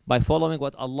by following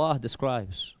what Allah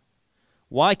describes.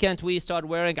 Why can't we start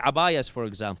wearing abayas, for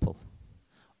example?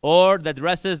 Or the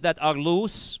dresses that are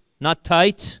loose, not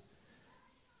tight?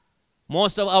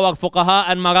 Most of our fuqaha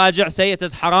and maraji' say it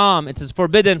is haram. It is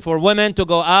forbidden for women to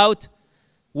go out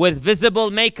with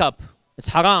visible makeup. It's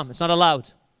haram. It's not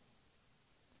allowed.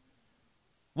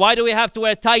 Why do we have to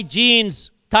wear tight jeans,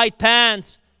 tight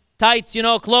pants, tight,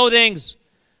 clothings,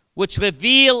 which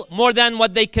reveal more than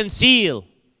what they conceal,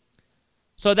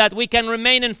 so that we can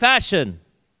remain in fashion?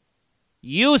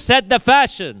 You set the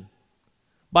fashion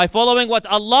by following what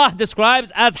Allah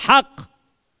describes as haqq.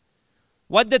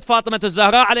 What did Fatima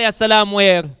al-Zahra alayha salam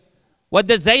wear? What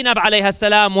did Zainab alayha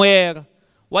salam wear?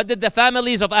 What did the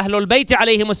families of Ahlul Bayt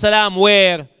alayhim salam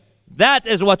wear? That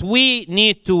is what we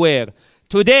need to wear.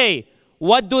 Today,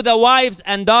 what do the wives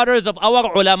and daughters of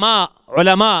our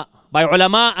ulama, by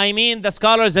ulama I mean the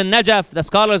scholars in Najaf, the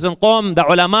scholars in Qom, the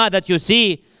ulama that you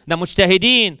see, the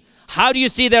mujtahideen, how do you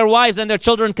see their wives and their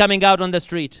children coming out on the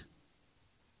street?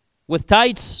 With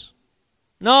tights?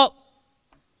 No.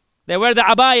 They wear the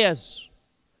abayas.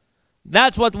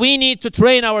 That's what we need to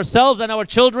train ourselves and our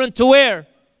children to wear.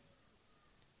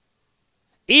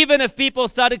 Even if people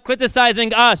started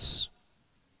criticizing us,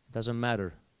 it doesn't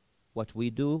matter. What we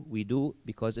do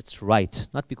because it's right,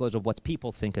 not because of what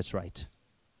people think is right.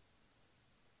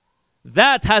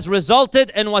 That has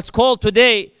resulted in what's called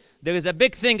today, there is a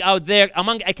big thing out there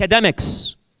among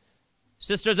academics.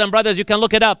 Sisters and brothers, you can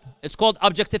look it up. It's called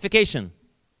objectification.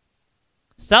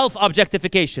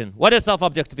 Self-objectification. What is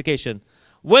self-objectification?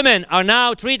 Women are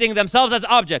now treating themselves as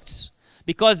objects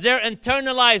because they're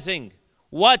internalizing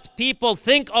what people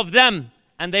think of them,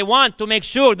 and they want to make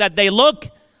sure that they look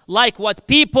like what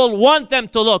people want them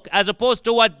to look, as opposed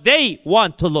to what they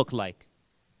want to look like.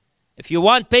 If you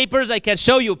want papers, I can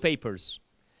show you papers.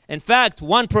 In fact,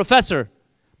 one professor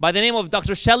by the name of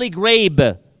Dr. Shelley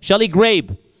Grabe,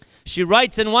 she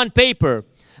writes in one paper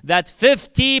that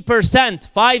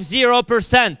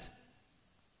 50%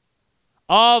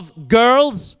 of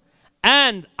girls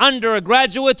and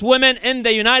undergraduate women in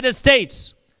the United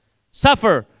States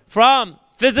suffer from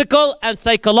physical and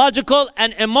psychological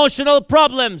and emotional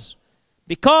problems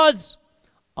because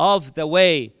of the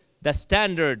way the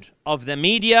standard of the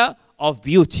media of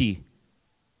beauty,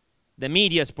 the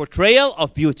media's portrayal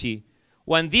of beauty.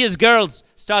 When these girls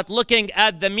start looking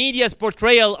at the media's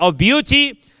portrayal of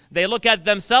beauty, they look at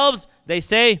themselves, they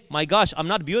say, my gosh, I'm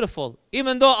not beautiful,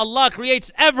 even though Allah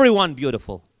creates everyone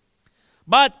beautiful.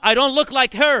 But I don't look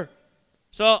like her,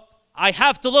 so I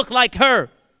have to look like her.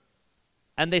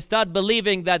 And they start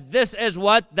believing that this is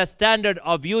what the standard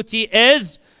of beauty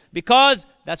is, because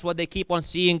that's what they keep on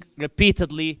seeing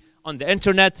repeatedly on the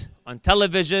internet, on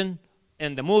television,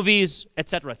 in the movies,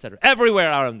 etc., etc., everywhere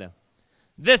around them.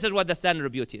 This is what the standard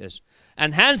of beauty is.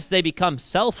 And hence they become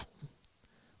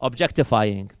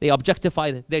self-objectifying. They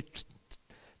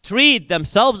treat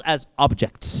themselves as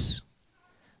objects.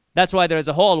 That's why there is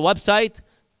a whole website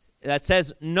that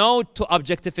says no to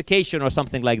objectification or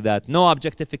something like that. No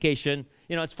objectification.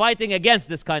 It's fighting against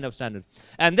this kind of standard.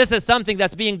 And this is something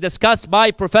that's being discussed by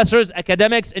professors,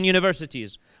 academics in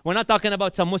universities. We're not talking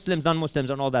about some Muslims, non-Muslims,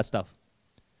 and all that stuff.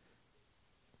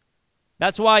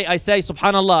 That's why I say,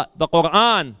 subhanallah, the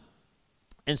Quran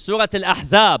in Surah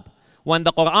Al-Ahzab, when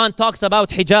the Quran talks about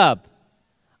hijab,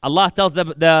 Allah tells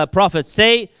the Prophet,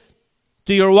 say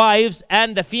to your wives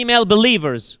and the female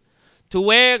believers to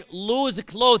wear loose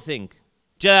clothing,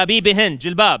 jalabibihin,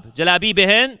 jilbab,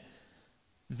 jalabibihin,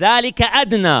 ذَلِكَ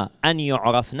أَدْنَى أَنْ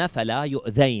يُعْرَفْنَ فَلَا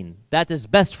يُؤْذَيْنَ. That is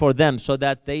best for them so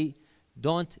that they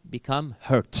don't become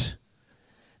hurt.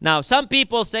 Now, some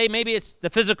people say maybe it's the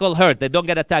physical hurt. They don't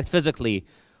get attacked physically.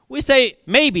 We say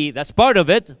maybe that's part of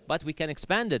it, but we can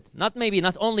expand it. Not maybe,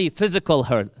 not only physical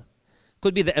hurt.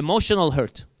 Could be the emotional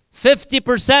hurt.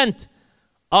 50%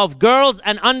 of girls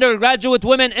and undergraduate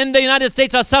women in the United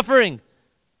States are suffering.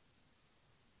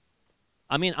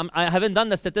 I mean, I haven't done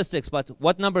the statistics, but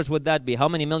what numbers would that be? How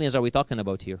many millions are we talking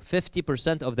about here?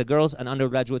 50% of the girls and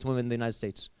undergraduate women in the United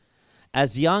States.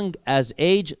 As young as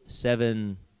age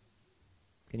 7.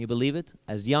 Can you believe it?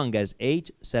 As young as age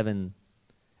 7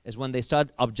 is when they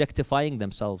start objectifying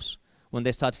themselves. When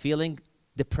they start feeling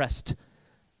depressed.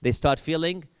 They start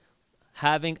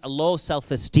having a low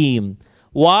self-esteem.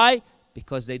 Why?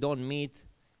 Because they don't meet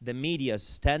the media's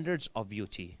standards of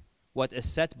beauty. What is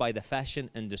set by the fashion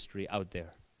industry out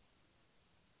there.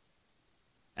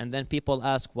 And then people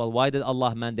ask, well, why did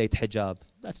Allah mandate hijab?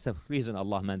 That's the reason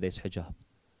Allah mandates hijab.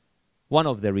 One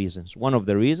of the reasons. One of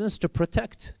the reasons to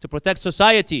protect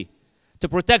society, to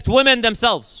protect women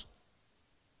themselves.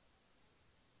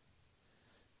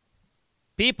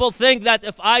 People think that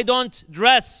if I don't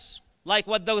dress like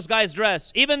what those guys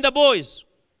dress, even the boys,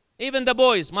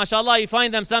 mashallah, you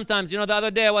find them sometimes. You know, the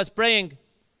other day I was praying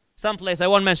someplace, I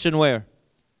won't mention where.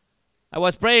 I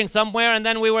was praying somewhere and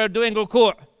then we were doing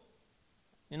ruku'.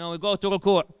 You know, we go to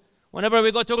ruku'. Whenever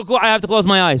we go to ruku', I have to close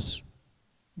my eyes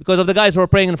because of the guys who are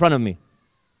praying in front of me.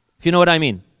 If you know what I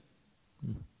mean.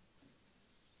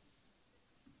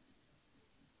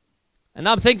 And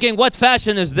I'm thinking, what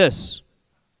fashion is this?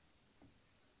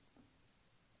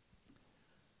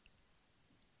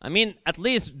 I mean, at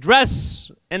least dress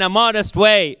in a modest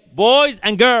way. Boys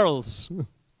and girls.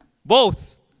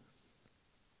 Both.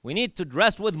 We need to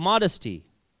dress with modesty.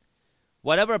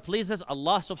 Whatever pleases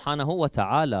Allah subhanahu wa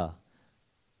ta'ala.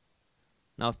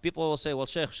 Now, if people will say, well,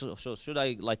 Sheikh, should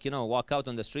I, like, you know, walk out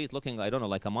on the street looking, I don't know,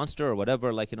 like a monster or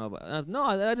whatever, like, you know. No,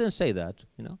 I didn't say that,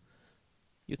 you know.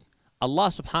 Allah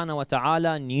subhanahu wa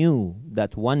ta'ala knew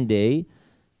that one day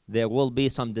there will be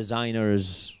some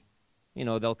designers, you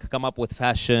know, they'll come up with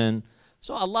fashion.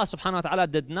 So Allah subhanahu wa ta'ala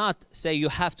did not say you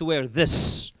have to wear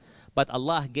this, but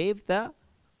Allah gave the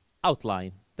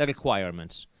outline, the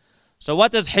requirements. So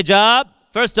what is hijab?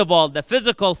 First of all, the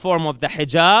physical form of the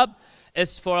hijab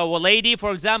is for a lady,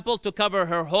 for example, to cover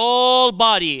her whole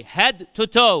body, head to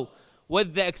toe,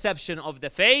 with the exception of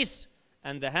the face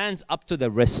and the hands up to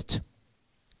the wrist.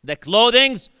 The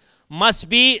clothing must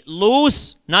be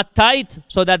loose, not tight,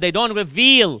 so that they don't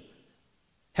reveal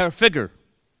her figure.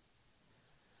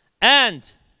 And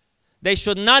they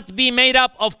should not be made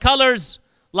up of colors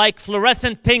like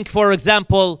fluorescent pink, for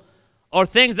example, or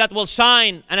things that will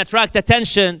shine and attract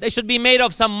attention. They should be made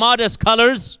of some modest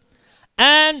colors.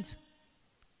 And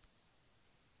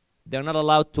they're not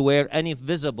allowed to wear any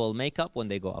visible makeup when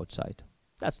they go outside.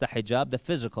 That's the hijab, the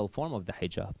physical form of the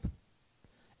hijab.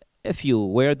 If you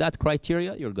wear that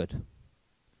criteria, you're good.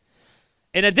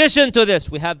 In addition to this,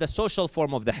 we have the social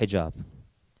form of the hijab.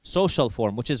 Social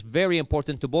form, which is very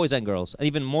important to boys and girls, and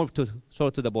even more to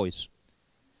the boys.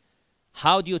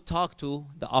 How do you talk to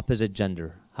the opposite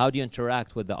gender? How do you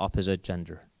interact with the opposite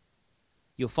gender?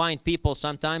 You find people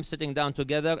sometimes sitting down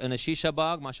together in a shisha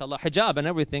bar, mashallah, hijab and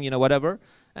everything, you know, whatever,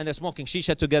 and they're smoking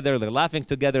shisha together, they're laughing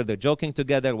together, they're joking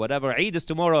together, whatever. Eid is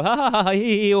tomorrow, ha ha ha,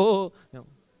 hee hee, oh. You know.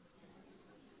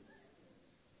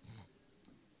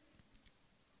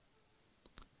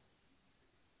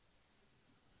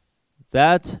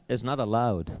 That is not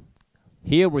allowed.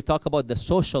 Here we talk about the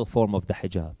social form of the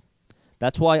hijab.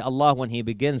 That's why Allah, when He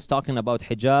begins talking about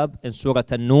hijab in Surah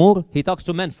An-Nur, He talks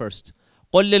to men first.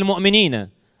 قُلْ لِلْمُؤْمِنِينَ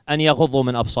أَنْ يَغُضُّوا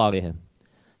مِنْ أَبْصَارِهِمْ.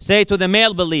 Say to the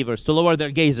male believers to lower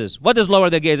their gazes. What does lower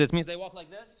their gazes? It means they walk like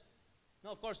this?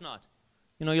 No, of course not.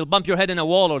 You know, you'll bump your head in a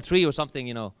wall or tree or something,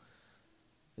 you know.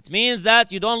 It means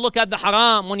that you don't look at the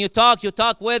haram. When you talk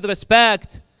with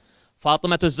respect.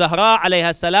 Fatima al-Zahra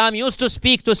alayha salam used to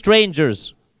speak to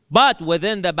strangers, but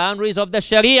within the boundaries of the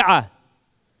Sharia.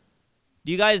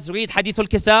 Do you guys read Hadith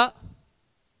al-Kisa?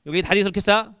 You read Hadith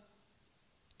al-Kisa?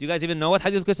 Do you guys even know what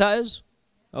Hadith al-Kisa is?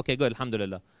 Okay, good,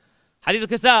 alhamdulillah. Hadith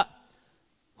al-Kisa.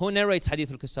 Who narrates Hadith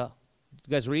al-Kisa? Do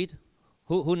you guys read?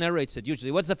 Who narrates it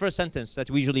usually? What's the first sentence that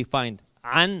we usually find?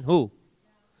 An who?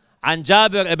 An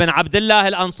Jabir ibn Abdullah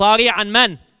al-Ansari. An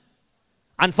man?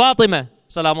 An Fatima.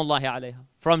 Salamullahi alayha.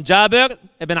 From Jabir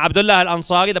ibn Abdullah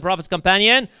al-Ansari, the Prophet's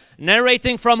companion,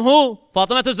 narrating from who?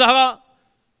 Fatima al-Zahra.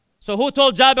 So who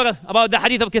told Jabir about the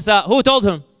Hadith of Kisa? Who told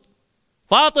him?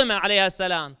 Fatima alayha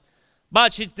salam.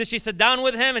 But did she sit down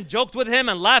with him and joked with him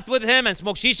and laughed with him and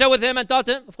smoked shisha with him and taught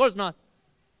him? Of course not.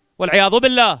 Wal-'iyadhu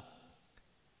billah.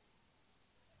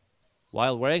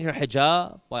 while wearing her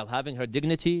hijab, while having her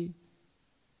dignity,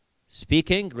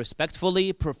 speaking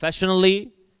respectfully,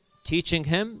 professionally, teaching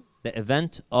him the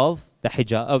event of the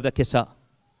hijab, of the kisa.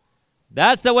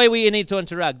 That's the way we need to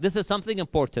interact. This is something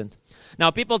important.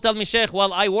 Now, people tell me, Sheikh,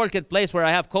 well, I work at a place where I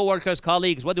have co-workers,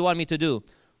 colleagues. What do you want me to do?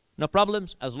 No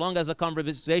problems, as long as the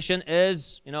conversation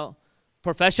is,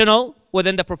 professional,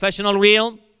 within the professional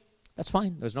realm. That's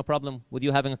fine. There's no problem with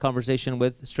you having a conversation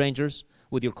with strangers,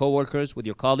 with your co-workers, with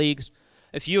your colleagues.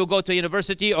 If you go to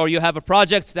university or you have a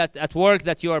project that at work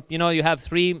that you have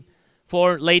 3,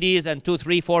 4 ladies and 2,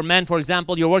 3, 4 men, for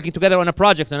example, you're working together on a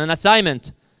project, on an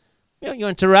assignment. You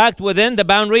interact within the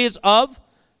boundaries of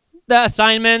the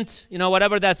assignment,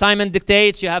 whatever the assignment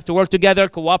dictates. You have to work together,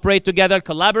 cooperate together,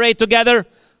 collaborate together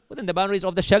within the boundaries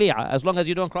of the Sharia, as long as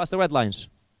you don't cross the red lines.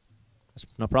 That's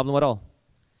no problem at all.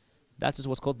 That is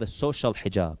what's called the social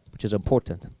hijab, which is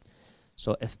important.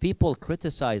 So if people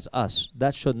criticize us,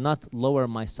 that should not lower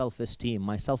my self-esteem.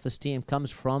 My self-esteem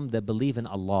comes from the belief in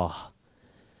Allah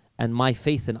and my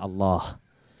faith in Allah.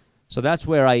 So that's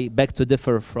where I beg to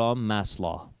differ from mass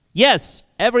law. Yes,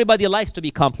 everybody likes to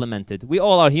be complimented. We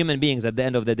all are human beings at the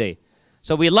end of the day.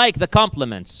 So we like the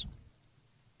compliments.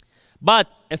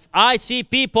 But if I see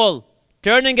people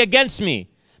turning against me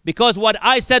because what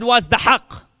I said was the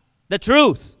haqq, the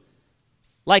truth,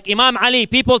 like Imam Ali,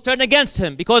 people turn against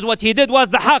him because what he did was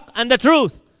the haqq and the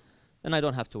truth, then I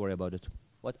don't have to worry about it.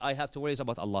 What I have to worry is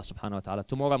about Allah subhanahu wa ta'ala.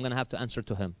 Tomorrow I'm going to have to answer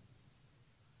to him.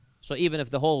 So even if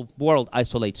the whole world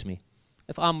isolates me,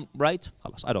 if I'm right,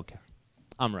 I don't care.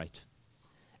 I'm right.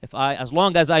 As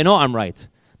long as I know I'm right,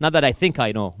 not that I think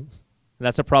I know,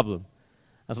 that's a problem.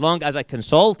 As long as I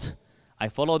consult, I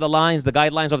follow the lines, the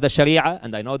guidelines of the Sharia,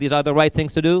 and I know these are the right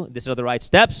things to do, these are the right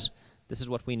steps, this is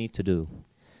what we need to do.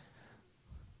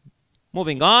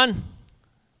 Moving on,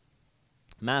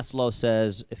 Maslow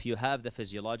says if you have the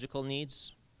physiological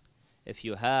needs, if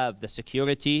you have the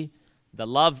security, the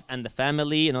love and the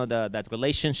family, that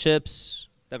relationships,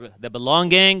 the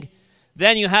belonging,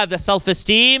 then you have the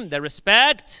self-esteem, the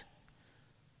respect.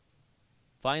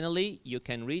 Finally, you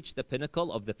can reach the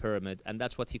pinnacle of the pyramid, and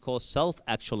that's what he calls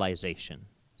self-actualization.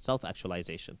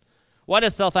 Self-actualization. What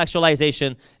is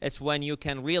self-actualization? It's when you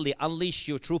can really unleash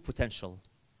your true potential.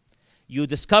 You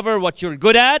discover what you're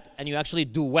good at, and you actually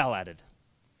do well at it.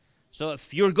 So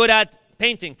if you're good at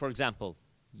painting, for example,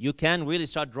 you can really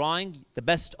start drawing the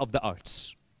best of the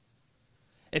arts.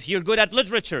 If you're good at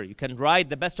literature, you can write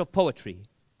the best of poetry,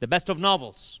 the best of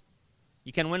novels.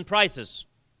 You can win prizes.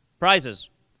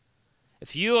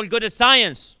 If you are good at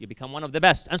science, you become one of the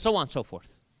best, and so on and so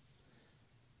forth.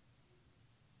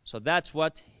 So that's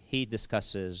what he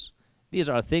discusses. These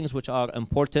are things which are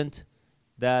important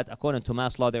that, according to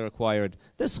mass law, they're required.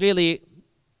 This really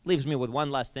leaves me with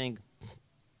one last thing.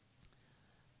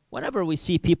 Whenever we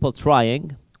see people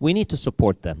trying, we need to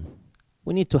support them.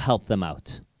 We need to help them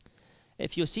out.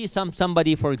 If you see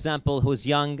somebody, for example, who's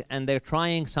young and they're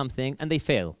trying something and they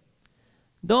fail,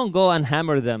 don't go and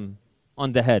hammer them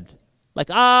on the head. Like,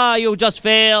 you just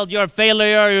failed, you're a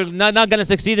failure, you're not going to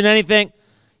succeed in anything.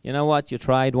 You know what? You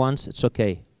tried once, it's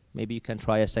okay. Maybe you can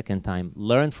try a second time.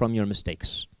 Learn from your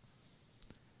mistakes.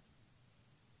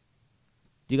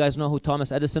 Do you guys know who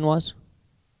Thomas Edison was?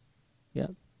 Yeah.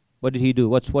 What did he do?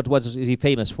 What is he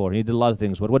famous for? He did a lot of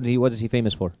things. What is he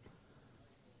famous for?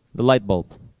 The light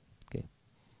bulb. Okay.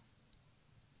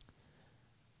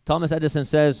 Thomas Edison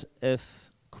says if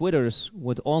quitters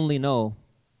would only know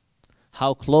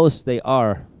how close they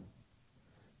are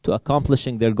to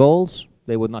accomplishing their goals,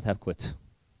 they would not have quit.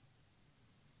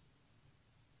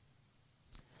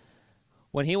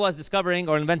 When he was discovering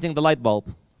or inventing the light bulb,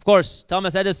 of course,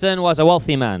 Thomas Edison was a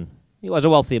wealthy man. He was a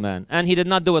wealthy man. And he did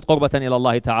not do it qurbatan ila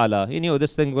Allah ta'ala. He knew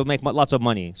this thing will make lots of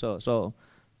money. So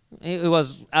he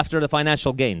was after the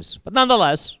financial gains. But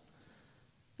nonetheless,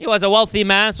 he was a wealthy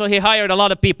man, so he hired a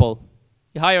lot of people.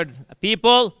 He hired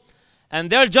people, and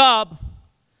their job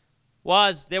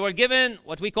was they were given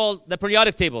what we call the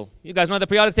periodic table. You guys know the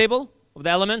periodic table of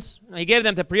the elements? He gave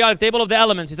them the periodic table of the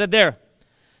elements. He said, there,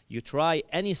 you try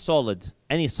any solid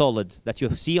that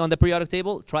you see on the periodic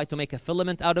table, try to make a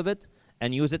filament out of it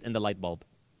and use it in the light bulb.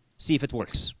 See if it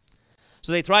works.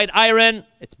 So they tried iron,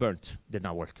 it burnt, did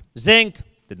not work. Zinc,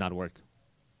 did not work.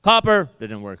 Copper,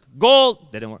 didn't work.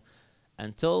 Gold, didn't work.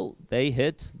 Until they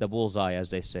hit the bullseye, as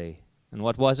they say. And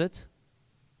what was it?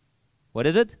 What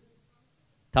is it?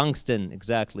 Tungsten,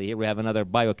 exactly. Here we have another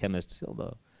biochemist,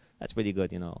 although that's pretty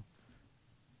good,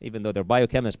 Even though they're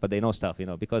biochemists, but they know stuff,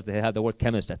 because they have the word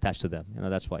chemist attached to them.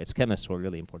 That's why. It's chemists who are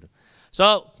really important.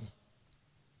 So,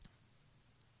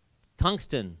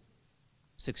 tungsten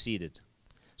succeeded.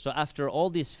 So after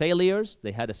all these failures,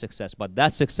 they had a success. But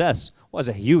that success was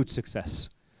a huge success.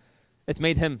 It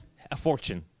made him a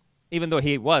fortune. Even though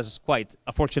he was quite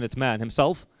a fortunate man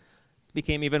himself,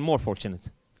 became even more fortunate.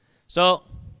 So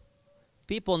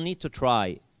people need to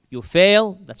try. You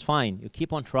fail, that's fine. You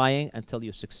keep on trying until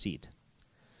you succeed.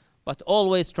 But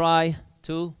always try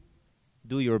to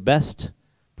do your best,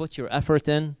 put your effort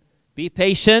in, be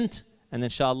patient, and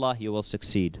inshallah you will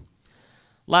succeed.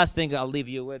 Last thing I'll leave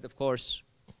you with, of course,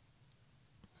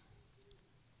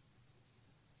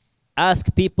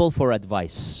 ask people for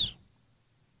advice.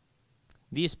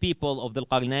 These people of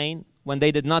Dhul-Qarnayn, when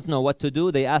they did not know what to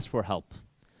do, they asked for help.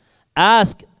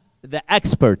 Ask the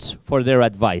experts for their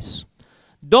advice.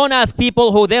 Don't ask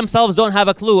people who themselves don't have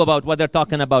a clue about what they're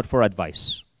talking about for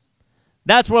advice.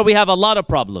 That's where we have a lot of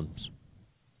problems.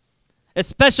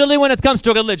 Especially when it comes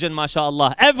to religion,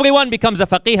 mashallah. Everyone becomes a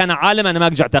faqih and a alim and a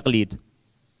marja' taqleed.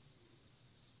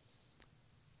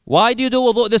 Why do you do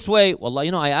wudu this way? Wallah,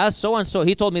 you know, I asked so-and-so.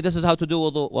 He told me this is how to do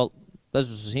wudu. Well,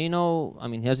 does he know? I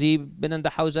mean, has he been in the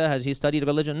hawza? Has he studied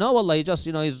religion? No, wallah, he just,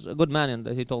 you know, he's a good man and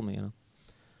he told me, you know.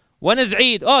 When is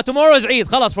Eid? Oh, tomorrow is Eid.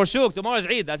 Khalas, for sure. Tomorrow is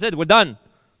Eid. That's it. We're done.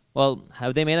 Well,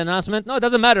 have they made an announcement? No, it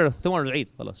doesn't matter. Tomorrow is Eid.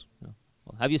 Khalas. You know.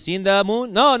 Well, have you seen the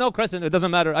moon? No, no crescent. It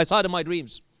doesn't matter. I saw it in my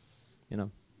dreams. You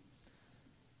know.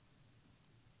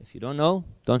 If you don't know,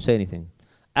 don't say anything.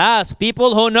 Ask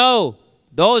people who know.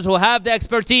 Those who have the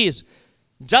expertise.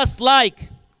 Just like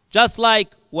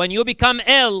when you become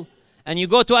ill and you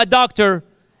go to a doctor,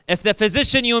 if the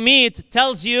physician you meet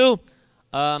tells you,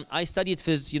 I studied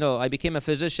I became a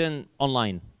physician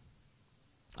online.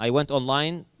 I went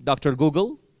online. Dr.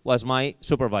 Google was my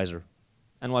supervisor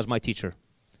and was my teacher.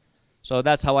 So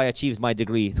that's how I achieved my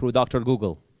degree, through Dr.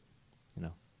 Google. You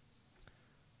know.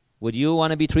 Would you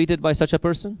want to be treated by such a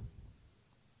person?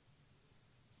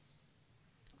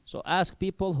 So ask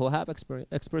people who have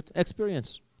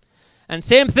experience. And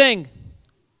same thing,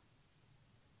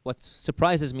 what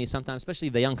surprises me sometimes, especially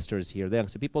the youngsters here,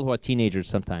 people who are teenagers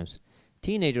sometimes.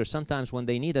 Teenagers sometimes when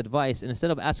they need advice,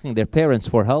 instead of asking their parents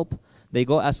for help, they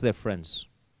go ask their friends.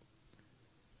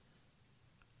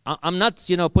 I'm not,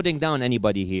 you know, putting down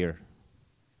anybody here.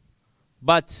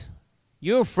 But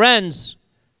your friends,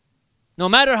 no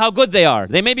matter how good they are,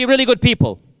 they may be really good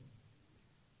people,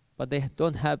 but they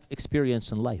don't have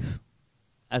experience in life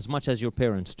as much as your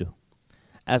parents do,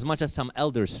 as much as some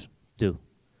elders do.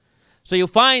 So you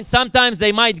find sometimes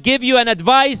they might give you an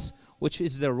advice which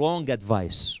is the wrong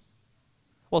advice.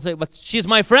 Well, say, but she's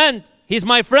my friend, he's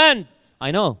my friend.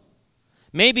 I know.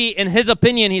 Maybe in his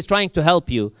opinion he's trying to help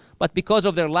you, but because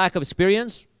of their lack of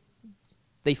experience,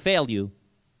 they fail you.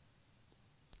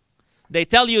 They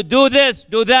tell you, do this,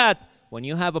 do that. When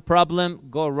you have a problem,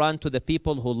 go run to the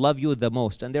people who love you the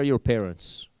most, and they're your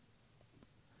parents.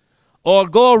 Or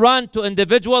go run to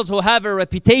individuals who have a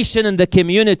reputation in the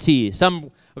community, some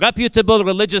reputable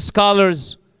religious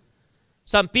scholars,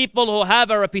 some people who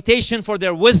have a reputation for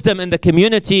their wisdom in the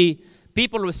community.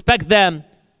 People respect them.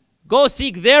 Go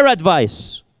seek their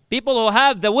advice. People who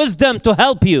have the wisdom to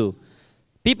help you.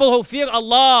 People who fear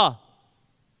Allah.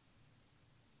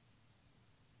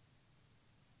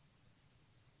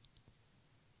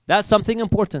 That's something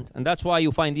important. And that's why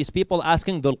you find these people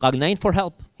asking Dhul-Qarnayn for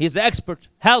help. He's the expert.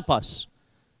 Help us.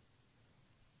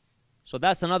 So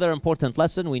that's another important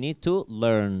lesson we need to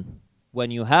learn. When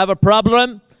you have a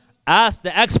problem, ask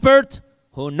the expert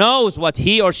who knows what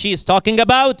he or she is talking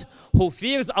about, who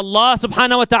fears Allah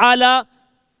subhanahu wa ta'ala,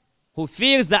 who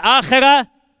fears the akhirah,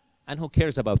 and who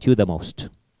cares about you the most.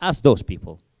 Ask those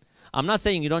people. I'm not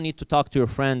saying you don't need to talk to your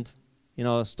friend, you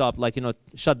know, stop, like, you know,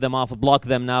 shut them off, block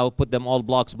them now, put them all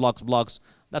blocks.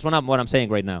 That's what I'm saying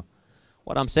right now.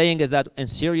 What I'm saying is that in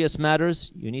serious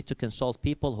matters, you need to consult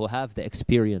people who have the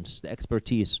experience, the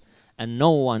expertise, and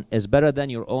no one is better than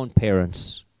your own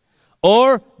parents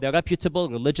or the reputable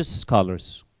religious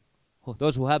scholars,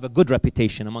 those who have a good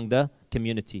reputation among the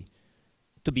community,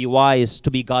 to be wise, to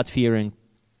be God-fearing.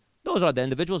 Those are the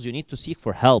individuals you need to seek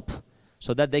for help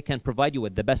so that they can provide you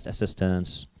with the best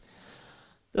assistance.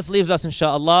 This leaves us,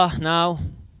 inshallah, now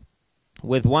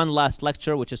with one last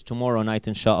lecture, which is tomorrow night,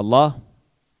 inshallah,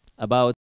 about